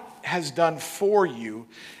God has done for you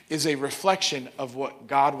is a reflection of what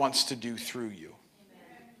God wants to do through you.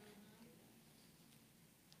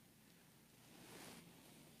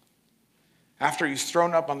 After he's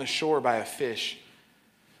thrown up on the shore by a fish,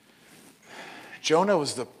 Jonah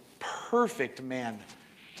was the perfect man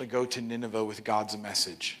to go to Nineveh with God's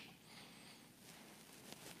message.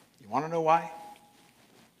 You want to know why?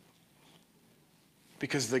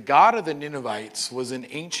 Because the god of the Ninevites was an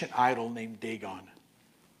ancient idol named Dagon.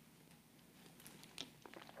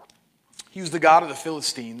 He was the god of the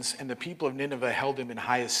Philistines, and the people of Nineveh held him in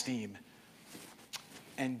high esteem.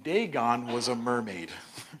 And Dagon was a mermaid.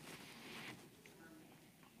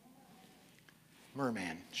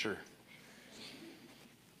 Merman, sure.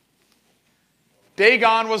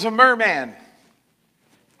 Dagon was a merman,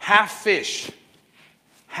 half fish,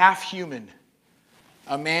 half human,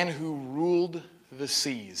 a man who ruled the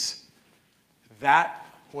seas. That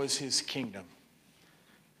was his kingdom.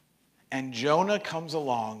 And Jonah comes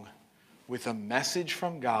along with a message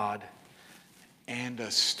from God and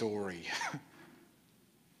a story.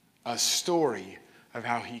 A story of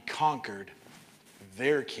how he conquered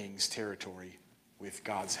their king's territory with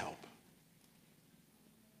God's help.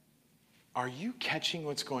 Are you catching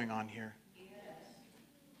what's going on here? Yes.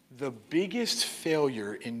 The biggest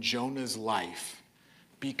failure in Jonah's life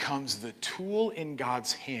becomes the tool in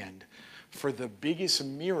God's hand for the biggest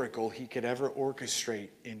miracle he could ever orchestrate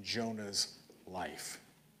in Jonah's life.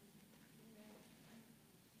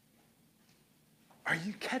 Are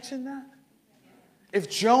you catching that? If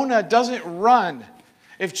Jonah doesn't run,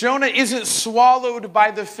 if Jonah isn't swallowed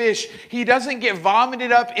by the fish, he doesn't get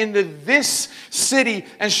vomited up into this city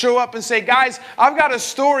and show up and say, guys, I've got a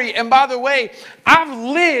story. And by the way, I've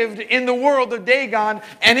lived in the world of Dagon,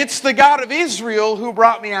 and it's the God of Israel who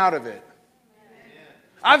brought me out of it.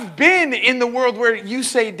 I've been in the world where you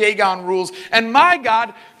say Dagon rules, and my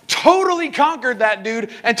God totally conquered that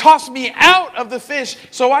dude and tossed me out of the fish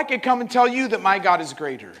so I could come and tell you that my God is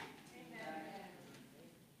greater.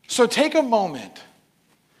 So take a moment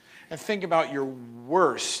and think about your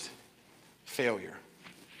worst failure.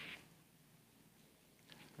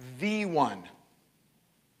 The one.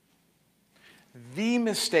 The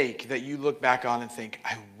mistake that you look back on and think,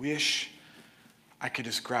 I wish I could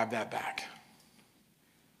just grab that back.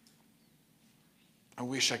 I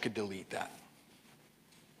wish I could delete that.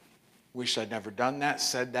 Wish I'd never done that,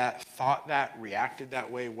 said that, thought that, reacted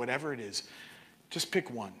that way, whatever it is. Just pick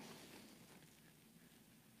one.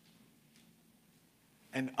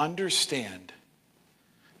 And understand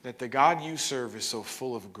that the God you serve is so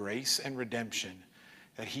full of grace and redemption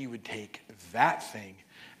that he would take that thing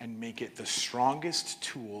and make it the strongest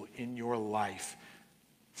tool in your life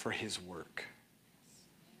for his work.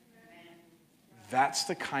 That's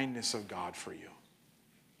the kindness of God for you.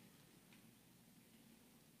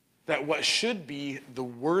 That what should be the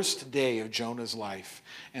worst day of Jonah's life,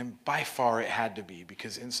 and by far it had to be,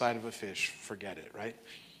 because inside of a fish, forget it, right?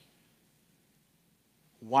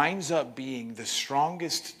 Winds up being the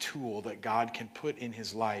strongest tool that God can put in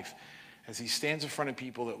his life as he stands in front of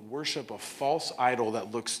people that worship a false idol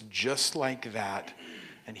that looks just like that,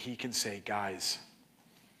 and he can say, guys,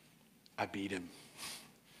 I beat him.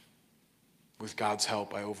 With God's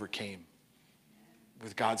help, I overcame.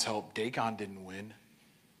 With God's help, Dagon didn't win.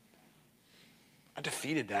 I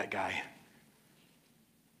defeated that guy.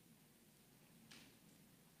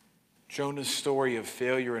 Jonah's story of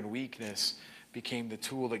failure and weakness became the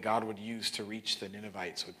tool that God would use to reach the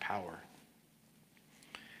Ninevites with power.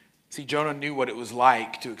 See, Jonah knew what it was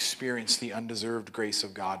like to experience the undeserved grace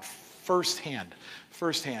of God firsthand.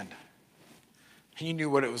 He knew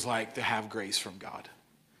what it was like to have grace from God.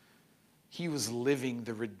 He was living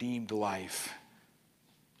the redeemed life.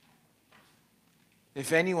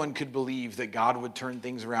 If anyone could believe that God would turn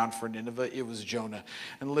things around for Nineveh, it was Jonah.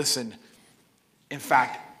 And listen, in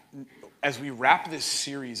fact, as we wrap this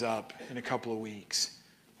series up in a couple of weeks,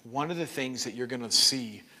 one of the things that you're going to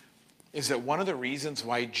see is that one of the reasons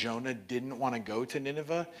why Jonah didn't want to go to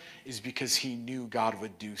Nineveh is because he knew God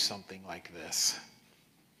would do something like this.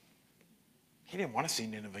 He didn't want to see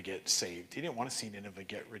Nineveh get saved. He didn't want to see Nineveh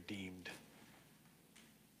get redeemed.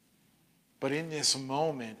 But in this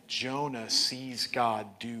moment, Jonah sees God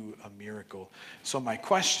do a miracle. So my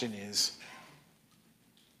question is,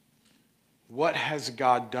 what has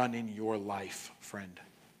God done in your life, friend?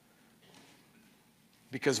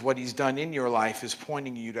 Because what he's done in your life is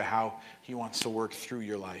pointing you to how he wants to work through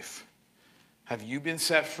your life. Have you been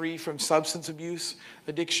set free from substance abuse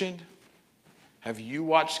addiction? Have you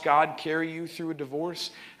watched God carry you through a divorce?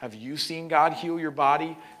 Have you seen God heal your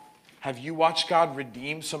body? Have you watched God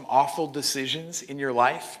redeem some awful decisions in your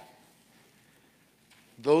life?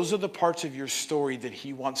 Those are the parts of your story that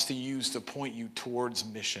he wants to use to point you towards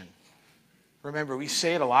mission. Remember, we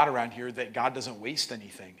say it a lot around here that God doesn't waste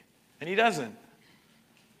anything. And he doesn't.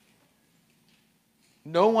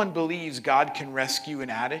 No one believes God can rescue an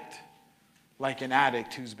addict like an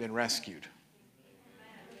addict who's been rescued.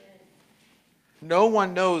 No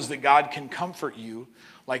one knows that God can comfort you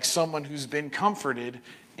like someone who's been comforted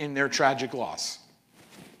in their tragic loss.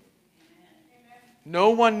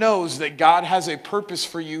 No one knows that God has a purpose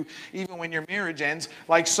for you even when your marriage ends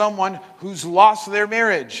like someone who's lost their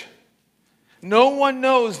marriage. No one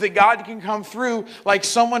knows that God can come through like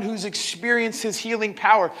someone who's experienced his healing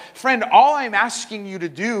power. Friend, all I'm asking you to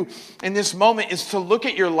do in this moment is to look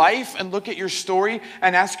at your life and look at your story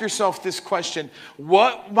and ask yourself this question: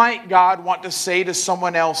 what might God want to say to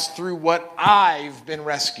someone else through what I've been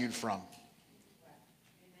rescued from?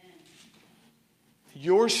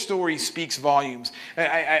 Your story speaks volumes.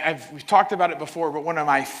 We've talked about it before, but one of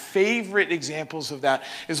my favorite examples of that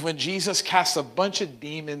is when Jesus casts a bunch of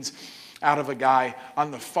demons out of a guy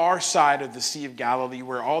on the far side of the Sea of Galilee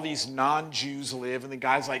where all these non-Jews live. And the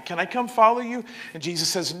guy's like, "Can I come follow you?" And Jesus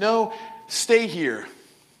says, "No, stay here."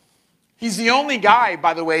 He's the only guy,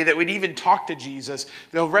 by the way, that would even talk to Jesus.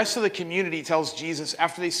 The rest of the community tells Jesus,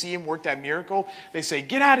 after they see him work that miracle, they say,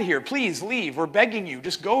 "Get out of here, please leave. We're begging you,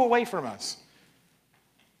 just go away from us."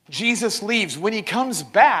 Jesus leaves. When he comes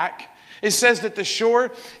back, It says that the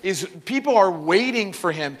shore is, people are waiting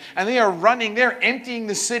for him and they are running. They're emptying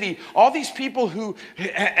the city. All these people who,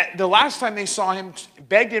 the last time they saw him,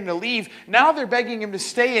 begged him to leave. Now they're begging him to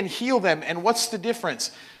stay and heal them. And what's the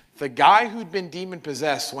difference? The guy who'd been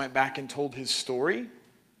demon-possessed went back and told his story,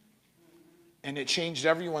 and it changed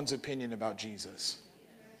everyone's opinion about Jesus.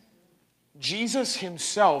 Jesus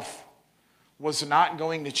himself was not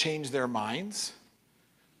going to change their minds,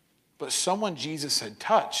 but someone Jesus had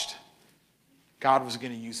touched, God was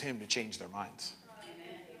going to use him to change their minds.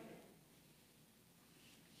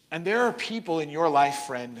 And there are people in your life,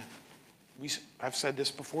 friend, I've said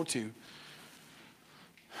this before too,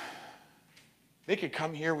 they could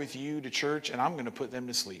come here with you to church and I'm going to put them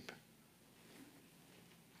to sleep.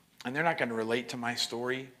 And they're not going to relate to my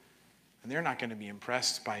story, and they're not going to be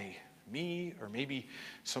impressed by me or maybe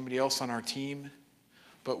somebody else on our team.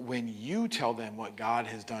 But when you tell them what God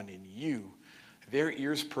has done in you, their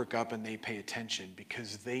ears perk up and they pay attention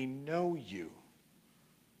because they know you.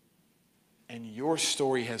 And your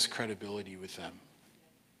story has credibility with them.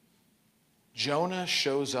 Jonah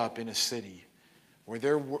shows up in a city where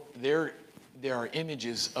there are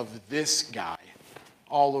images of this guy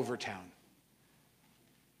all over town.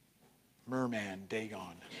 Merman,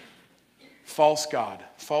 Dagon, false god,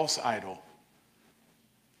 false idol.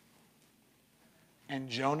 And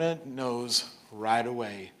Jonah knows right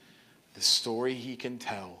away the story he can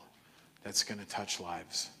tell that's going to touch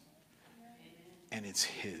lives. And it's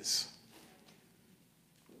his.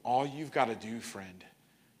 All you've got to do, friend,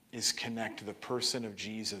 is connect the person of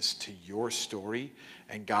Jesus to your story,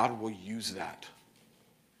 and God will use that.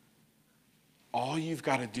 All you've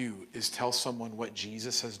got to do is tell someone what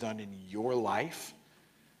Jesus has done in your life,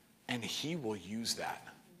 and he will use that.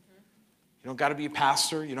 You don't got to be a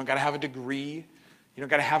pastor. You don't got to have a degree. You don't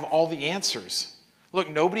got to have all the answers. Look,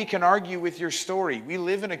 nobody can argue with your story. We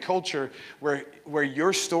live in a culture where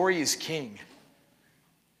your story is king.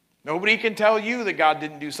 Nobody can tell you that God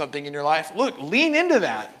didn't do something in your life. Look, lean into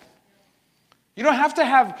that. You don't have to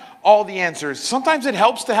have all the answers. Sometimes it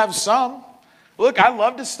helps to have some. Look, I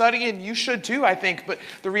love to study, and you should too, I think. But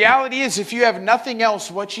the reality is, if you have nothing else,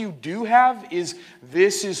 what you do have is,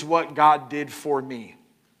 this is what God did for me.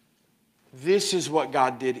 This is what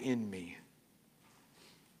God did in me.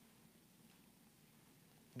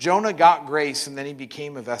 Jonah got grace, and then he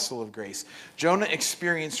became a vessel of grace. Jonah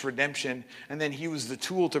experienced redemption, and then he was the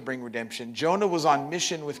tool to bring redemption. Jonah was on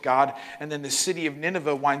mission with God, and then the city of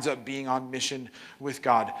Nineveh winds up being on mission with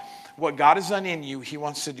God. What God has done in you, he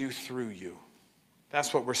wants to do through you.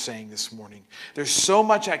 That's what we're saying this morning. There's so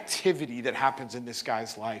much activity that happens in this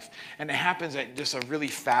guy's life, and it happens at just a really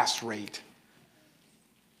fast rate.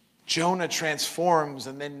 Jonah transforms,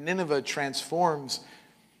 and then Nineveh transforms.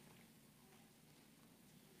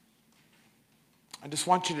 I just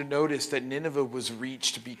want you to notice that Nineveh was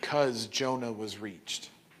reached because Jonah was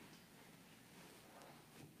reached.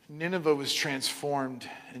 Nineveh was transformed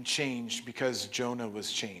and changed because Jonah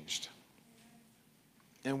was changed.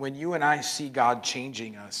 And when you and I see God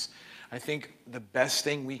changing us, I think the best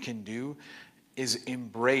thing we can do is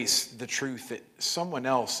embrace the truth that someone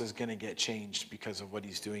else is going to get changed because of what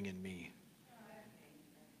he's doing in me.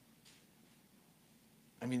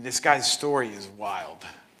 I mean, this guy's story is wild.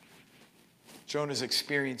 Jonah's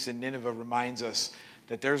experience in Nineveh reminds us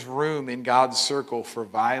that there's room in God's circle for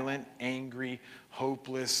violent, angry,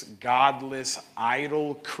 hopeless, godless,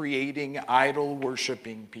 idol-creating,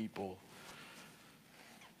 idol-worshiping people.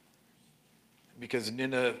 Because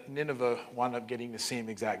Nineveh wound up getting the same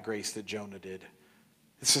exact grace that Jonah did.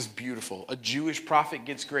 This is beautiful. A Jewish prophet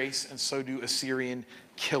gets grace, and so do Assyrian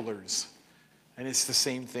killers. And it's the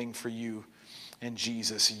same thing for you and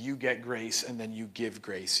Jesus. You get grace, and then you give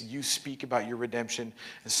grace. You speak about your redemption,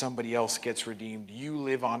 and somebody else gets redeemed. You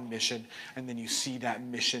live on mission, and then you see that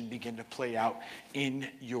mission begin to play out in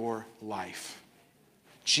your life.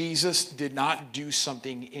 Jesus did not do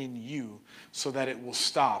something in you so that it will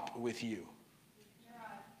stop with you.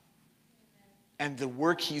 And the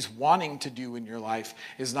work he's wanting to do in your life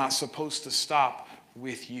is not supposed to stop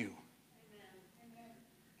with you.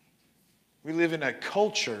 We live in a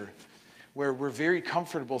culture where we're very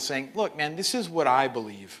comfortable saying, look, man, this is what I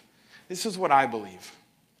believe. This is what I believe.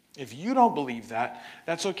 If you don't believe that,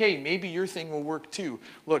 that's okay. Maybe your thing will work too.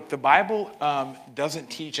 Look, the Bible doesn't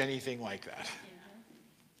teach anything like that.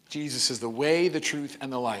 Jesus is the way, the truth,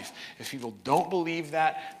 and the life. If people don't believe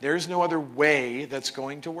that, there's no other way that's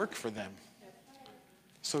going to work for them.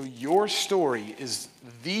 So your story is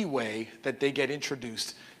the way that they get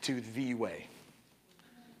introduced to the way.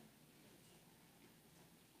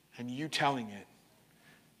 And you telling it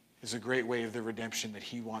is a great way of the redemption that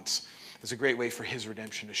he wants, is a great way for his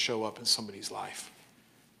redemption to show up in somebody's life.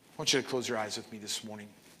 I want you to close your eyes with me this morning.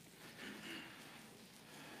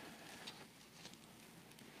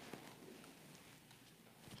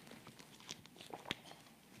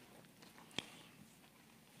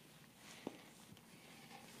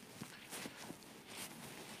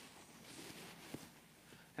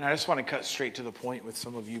 And I just want to cut straight to the point with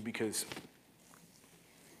some of you, because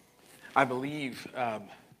I believe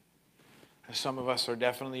some of us are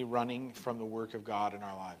definitely running from the work of God in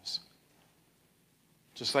our lives.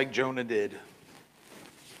 Just like Jonah did.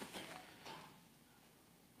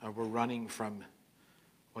 We're running from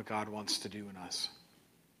what God wants to do in us.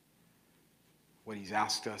 What he's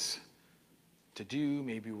asked us to do.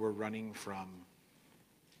 Maybe we're running from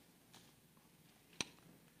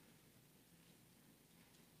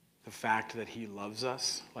the fact that he loves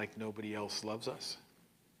us like nobody else loves us.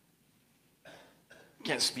 I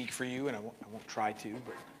can't speak for you, and I won't try to,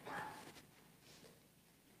 but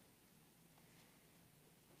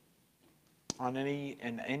on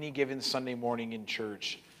any given Sunday morning in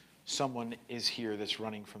church, someone is here that's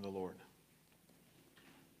running from the Lord.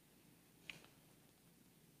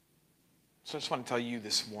 So I just want to tell you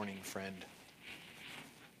this morning, friend,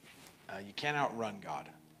 you can't outrun God.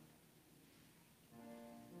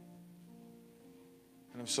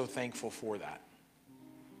 And I'm so thankful for that.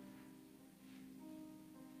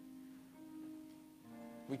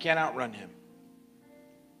 We can't outrun him.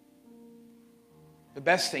 The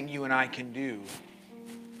best thing you and I can do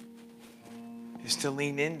is to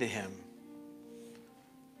lean into him,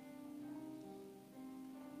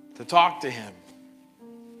 to talk to him,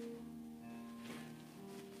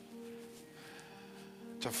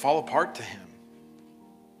 to fall apart to him,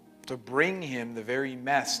 to bring him the very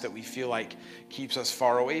mess that we feel like keeps us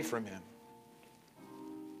far away from him.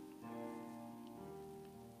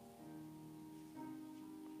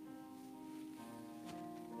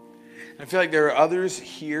 I feel like there are others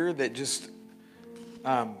here that just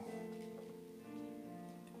have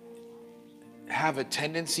a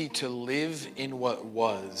tendency to live in what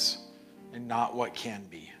was and not what can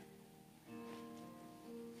be.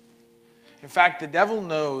 In fact, the devil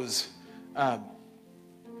knows that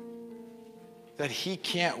he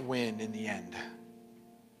can't win in the end.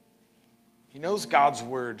 He knows God's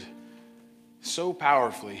word so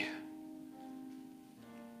powerfully.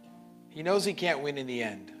 He knows he can't win in the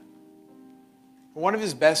end. One of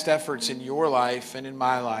his best efforts in your life and in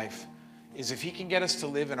my life is if he can get us to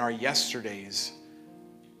live in our yesterdays,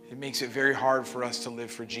 it makes it very hard for us to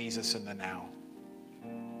live for Jesus in the now.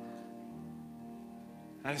 And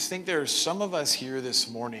I just think there are some of us here this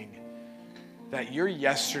morning that your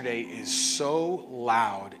yesterday is so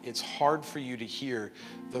loud, it's hard for you to hear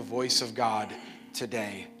the voice of God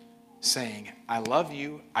today saying, I love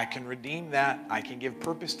you, I can redeem that, I can give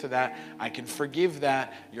purpose to that, I can forgive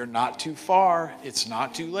that, you're not too far, it's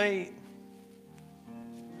not too late.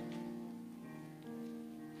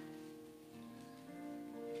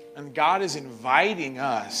 And God is inviting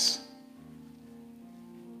us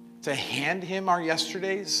to hand him our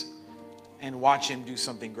yesterdays and watch him do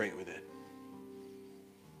something great with it.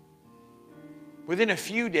 Within a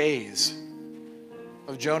few days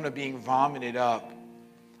of Jonah being vomited up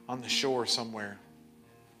on the shore somewhere,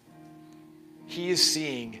 he is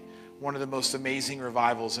seeing one of the most amazing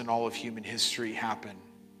revivals in all of human history happen.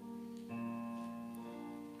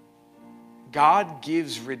 God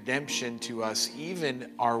gives redemption to us,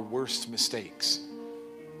 even our worst mistakes.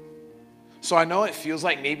 So I know it feels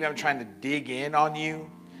like maybe I'm trying to dig in on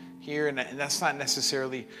you here, and that's not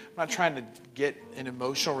necessarily, I'm not trying to get an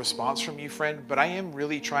emotional response from you, friend, but I am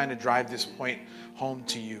really trying to drive this point home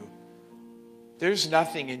to you. There's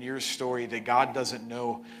nothing in your story that God doesn't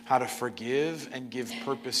know how to forgive and give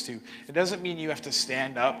purpose to. It doesn't mean you have to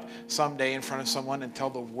stand up someday in front of someone and tell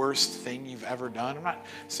the worst thing you've ever done. I'm not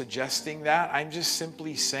suggesting that. I'm just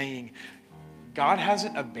simply saying God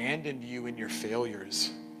hasn't abandoned you in your failures.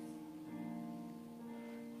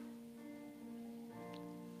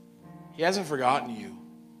 He hasn't forgotten you.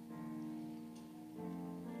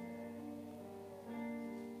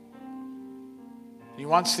 He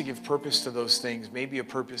wants to give purpose to those things, maybe a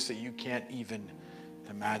purpose that you can't even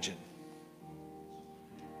imagine.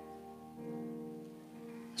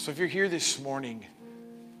 So if you're here this morning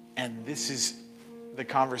and this is the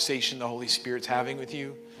conversation the Holy Spirit's having with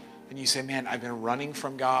you, and you say, man, I've been running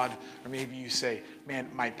from God, or maybe you say, man,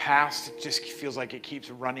 my past just feels like it keeps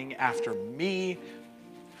running after me,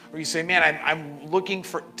 or you say, man, I'm looking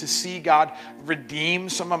to see God redeem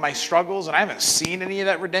some of my struggles, and I haven't seen any of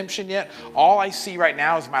that redemption yet. All I see right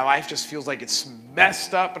now is my life just feels like it's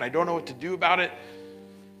messed up, and I don't know what to do about it.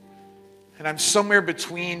 And I'm somewhere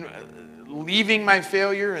between leaving my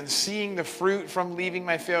failure and seeing the fruit from leaving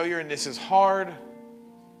my failure, and this is hard.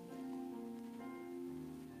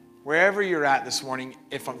 Wherever you're at this morning,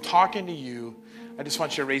 if I'm talking to you, I just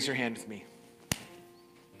want you to raise your hand with me.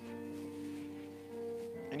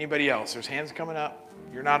 Anybody else? There's hands coming up.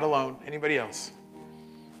 You're not alone. Anybody else?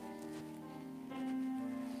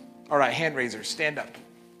 All right, hand raisers, stand up.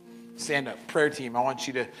 Stand up. Prayer team, I want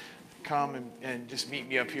you to come and just meet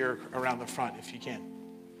me up here around the front if you can.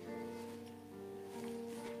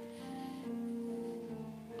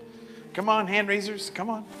 Come on, hand raisers. Come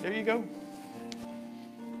on. There you go.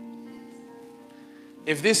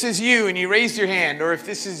 If this is you and you raised your hand, or if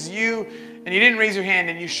this is you and you didn't raise your hand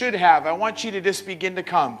and you should have, I want you to just begin to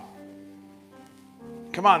come.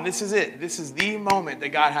 Come on, this is it. This is the moment that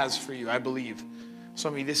God has for you, I believe.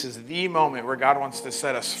 Some of you, this is the moment where God wants to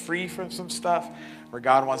set us free from some stuff, where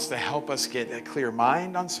God wants to help us get a clear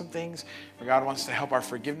mind on some things, where God wants to help our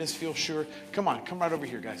forgiveness feel sure. Come on, come right over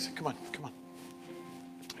here, guys. Come on, come on.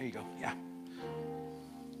 There you go, yeah.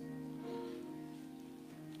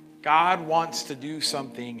 God wants to do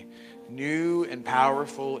something new and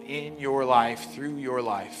powerful in your life, through your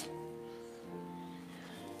life.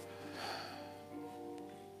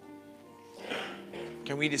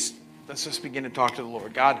 Let's just begin to talk to the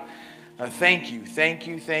Lord. God, thank you,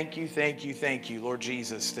 Lord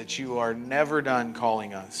Jesus, that you are never done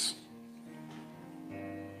calling us.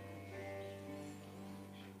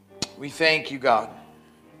 We thank you, God,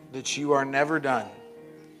 that you are never done.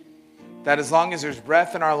 That as long as there's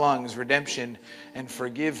breath in our lungs, redemption and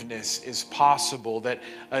forgiveness is possible, that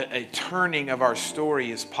a turning of our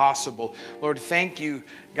story is possible. Lord, thank you,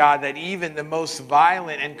 God, that even the most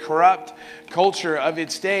violent and corrupt culture of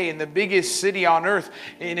its day in the biggest city on earth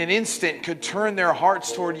in an instant could turn their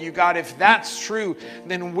hearts toward you. God, if that's true,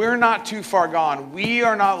 then we're not too far gone. We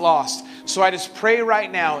are not lost. So I just pray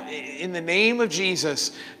right now in the name of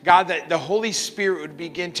Jesus, God, that the Holy Spirit would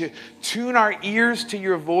begin to tune our ears to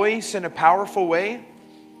your voice in a powerful way,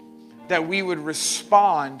 that we would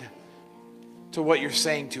respond to what you're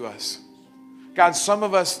saying to us. God, some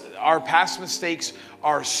of us, our past mistakes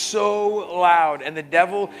are so loud, and the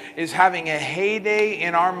devil is having a heyday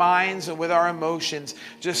in our minds and with our emotions,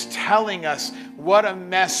 just telling us what a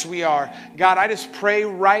mess we are. God, I just pray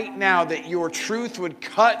right now that your truth would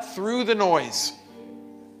cut through the noise,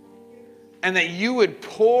 and that you would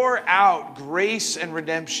pour out grace and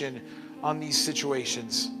redemption on these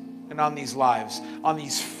situations and on these lives, on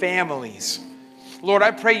these families. Lord,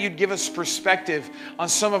 I pray you'd give us perspective on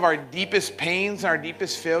some of our deepest pains, our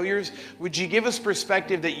deepest failures. Would you give us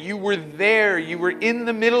perspective that you were there, you were in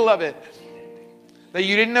the middle of it, that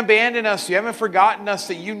you didn't abandon us, you haven't forgotten us,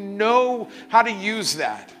 that you know how to use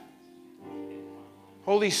that.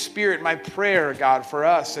 Holy Spirit, my prayer, God, for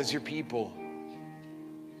us as your people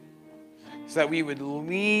is that we would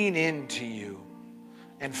lean into you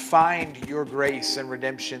and find your grace and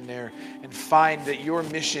redemption there, and find that your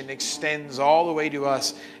mission extends all the way to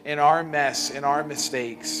us in our mess, in our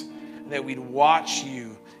mistakes, and that we'd watch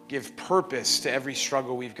you give purpose to every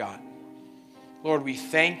struggle we've got. Lord, we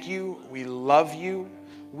thank you. We love you.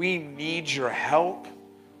 We need your help.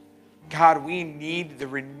 God, we need the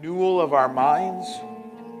renewal of our minds.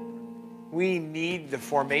 We need the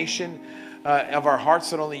formation of our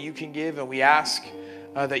hearts that only you can give, and we ask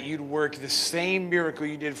that you'd work the same miracle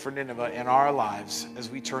you did for Nineveh in our lives as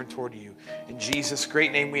we turn toward you. In Jesus'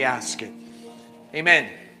 great name we ask it. Amen.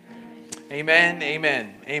 Amen,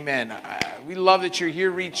 amen, amen. We love that you're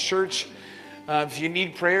here, Reach Church. If you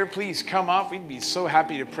need prayer, please come up. We'd be so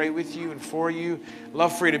happy to pray with you and for you.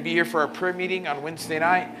 Love for you to be here for our prayer meeting on Wednesday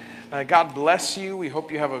night. God bless you. We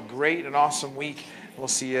hope you have a great and awesome week. We'll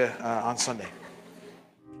see you on Sunday.